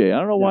not MJ. I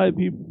don't know why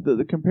people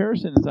the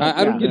comparison is not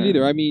I don't get it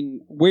either. I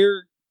mean,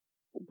 where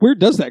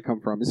does that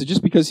come from? Is it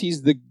just because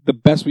he's the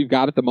best we've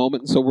got at the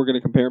moment, and so we're going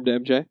to compare him to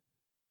MJ?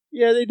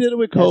 Yeah, they did it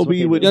with That's what Kobe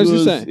they when did. he I was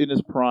was just saying. in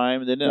his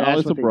prime. And then Yeah, now that's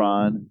it's what they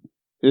LeBron.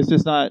 It's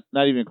just not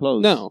even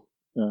close. No.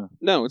 Yeah.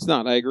 No, it's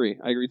not. I agree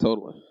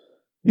totally.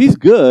 He's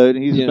good.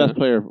 He's Yeah. the best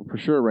player for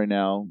sure right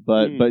now.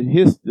 But Mm. but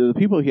the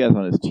people he has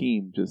on his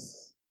team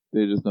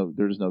they're just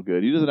no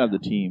good. He doesn't have the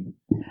team.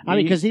 I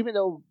mean, because even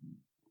though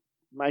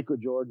Michael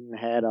Jordan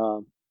had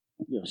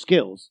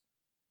skills,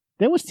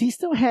 he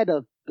still had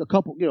a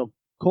couple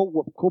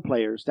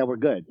co-players that were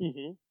good.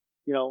 Mm-hmm.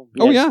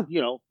 That,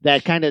 yeah.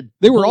 That kind of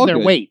They were all their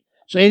good. weight.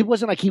 So it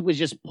wasn't like he was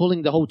just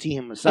pulling the whole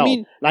team himself. I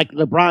mean, like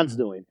LeBron's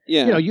doing.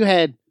 yeah. You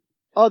had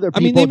other I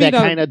mean, people they may that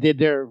not- kind of did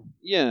their,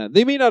 Yeah,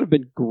 they may not have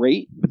been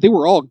great, but they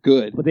were all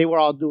good. but they were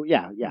all doing.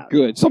 Yeah.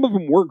 Good. Some of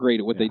them were great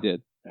at what they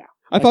did. Yeah.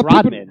 I Like thought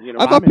Rodman. Pippen.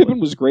 I thought Pippen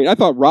was great. I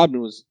thought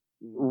Rodman was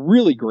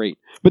really great.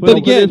 But Well,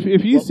 then again,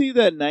 if you see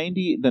that the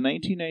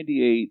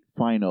 1998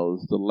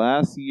 finals, the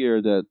last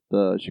year that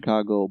the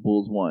Chicago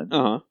Bulls won,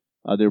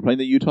 they were playing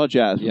the Utah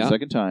Jazz for Yeah. the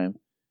second time.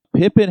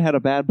 Pippen had a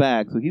bad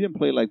back, so he didn't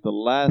play like the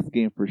last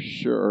game for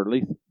sure, or at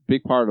least a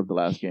big part of the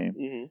last game.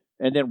 Mhm.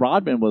 And then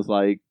Rodman was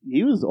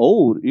he was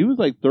old. He was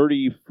like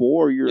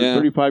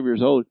 35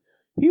 years old.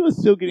 He was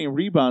still getting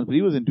rebounds, but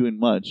he wasn't doing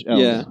much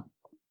else. Yeah.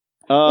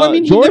 I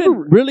mean, he Jordan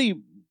never-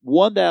 really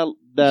won that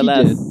He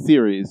last did.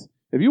 series.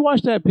 If you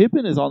watch that,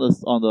 Pippen is on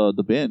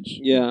the bench.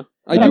 Yeah,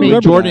 I I do mean,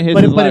 remember Jordan that. hits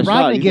But, his but last if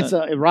Rodman shot, gets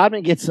if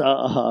Rodman gets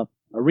a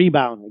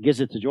rebound and gives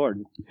it to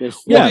Jordan, Well,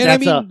 Yeah, and I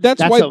mean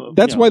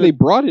that's why they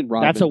brought in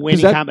Rodman. that's a 'Cause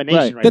winning that-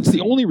 combination. Right That's the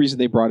there. only reason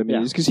they brought him in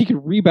Yeah. is because he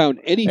can rebound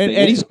anything,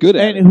 and he's good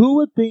at and it. who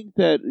would think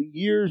that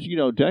years,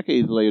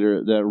 decades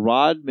later, that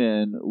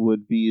Rodman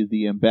would be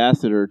the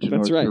ambassador to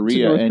That's North right, to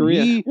Korea? North and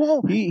Korea.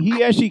 Well,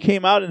 he actually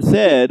came out and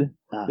said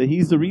that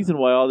he's the reason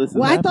why all this is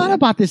Well, I happening. thought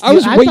about this. I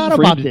was waiting thought for him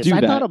about to this. do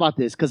I that. thought about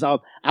this because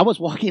I was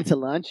walking to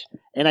lunch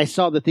and I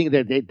saw the thing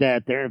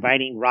that they're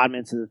inviting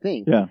Rodman to the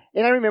thing. Yeah.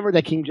 And I remember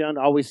that Kim Jong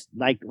always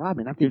liked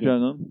Rodman. I'm Kim thinking,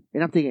 Jong-un.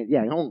 and I'm thinking,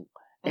 yeah,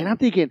 and I'm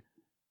thinking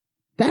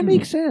that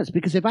makes sense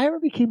because if I ever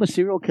became a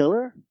serial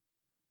killer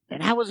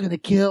and I was gonna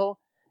kill,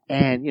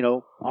 and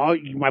all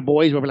my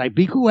boys were like,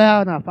 "Be cool,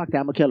 out, no, fuck that,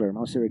 I'm a killer, I'm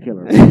a serial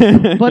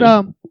killer." But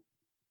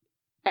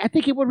I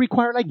think it would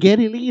require like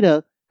Geddy Lee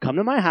to come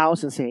to my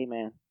house and say, "Hey,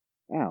 man,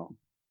 wow."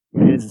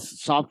 It's a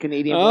soft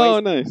Canadian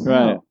Oh, voice. nice.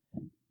 Right.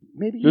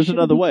 Maybe you There's shouldn't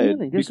another be way.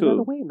 killing. Be There's cool.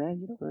 another way,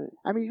 man.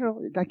 I mean,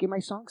 like in my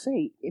song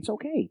say, it's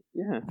okay.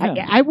 Yeah,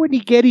 Yeah. I would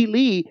need Geddy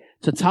Lee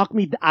to talk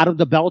me out of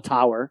the bell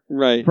tower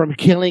right. from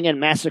killing and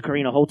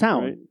massacring a whole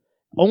town. Right.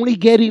 Only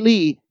Geddy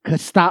Lee could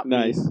stop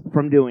Nice. me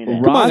from doing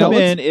it. Come on, now,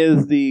 Rodman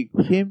is the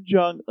Kim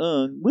Jong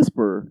Un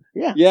whisperer.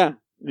 Yeah.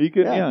 You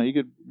could, Yeah. you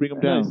could bring him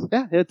Nice. down.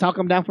 Yeah, he'll talk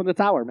him down from the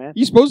tower, man.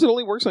 You suppose it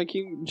only works on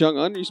Kim Jong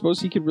Un? Or you suppose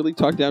he could really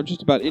talk down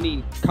just about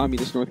any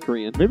communist North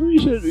Korean? Maybe we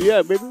should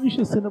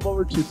send him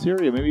over to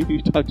Syria. Maybe if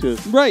you talk to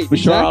Right. Bashar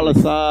exactly.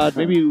 al-Assad.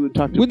 Maybe we would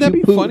talk to. Wouldn't that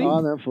be Putin. funny? Oh,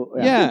 no, for-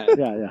 Yeah.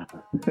 yeah.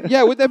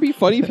 Yeah, would that be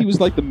funny if he was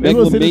like the Maybe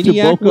we'll send him to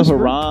megalomaniac Boko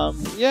whisperer? Haram.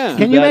 Yeah.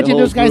 Can you That imagine whole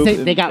those guys? group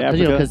They in got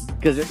Africa.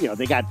 because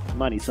they got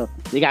money, so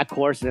they got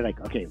course. They're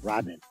like, okay,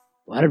 Rodman,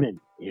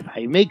 if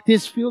I make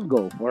this field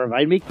goal or if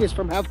I make this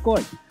from half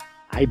court,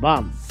 I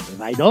bomb. If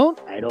I don't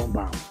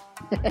bomb.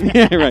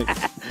 Yeah, right.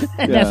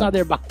 And that's how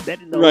they're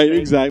bombing. Right,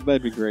 exactly.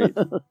 That'd be great.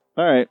 All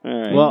right. All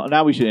right. Well,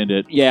 now we should end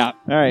it. yeah.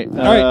 All right.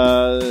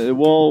 right.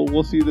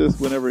 We'll see this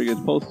whenever it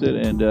gets posted,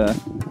 and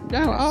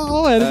Yeah,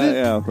 I'll edit it.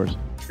 yeah, of course.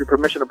 Your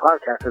permission to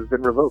podcast has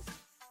been revoked.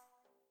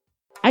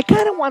 I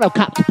kind of want a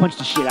cop to punch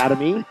the shit out of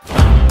me.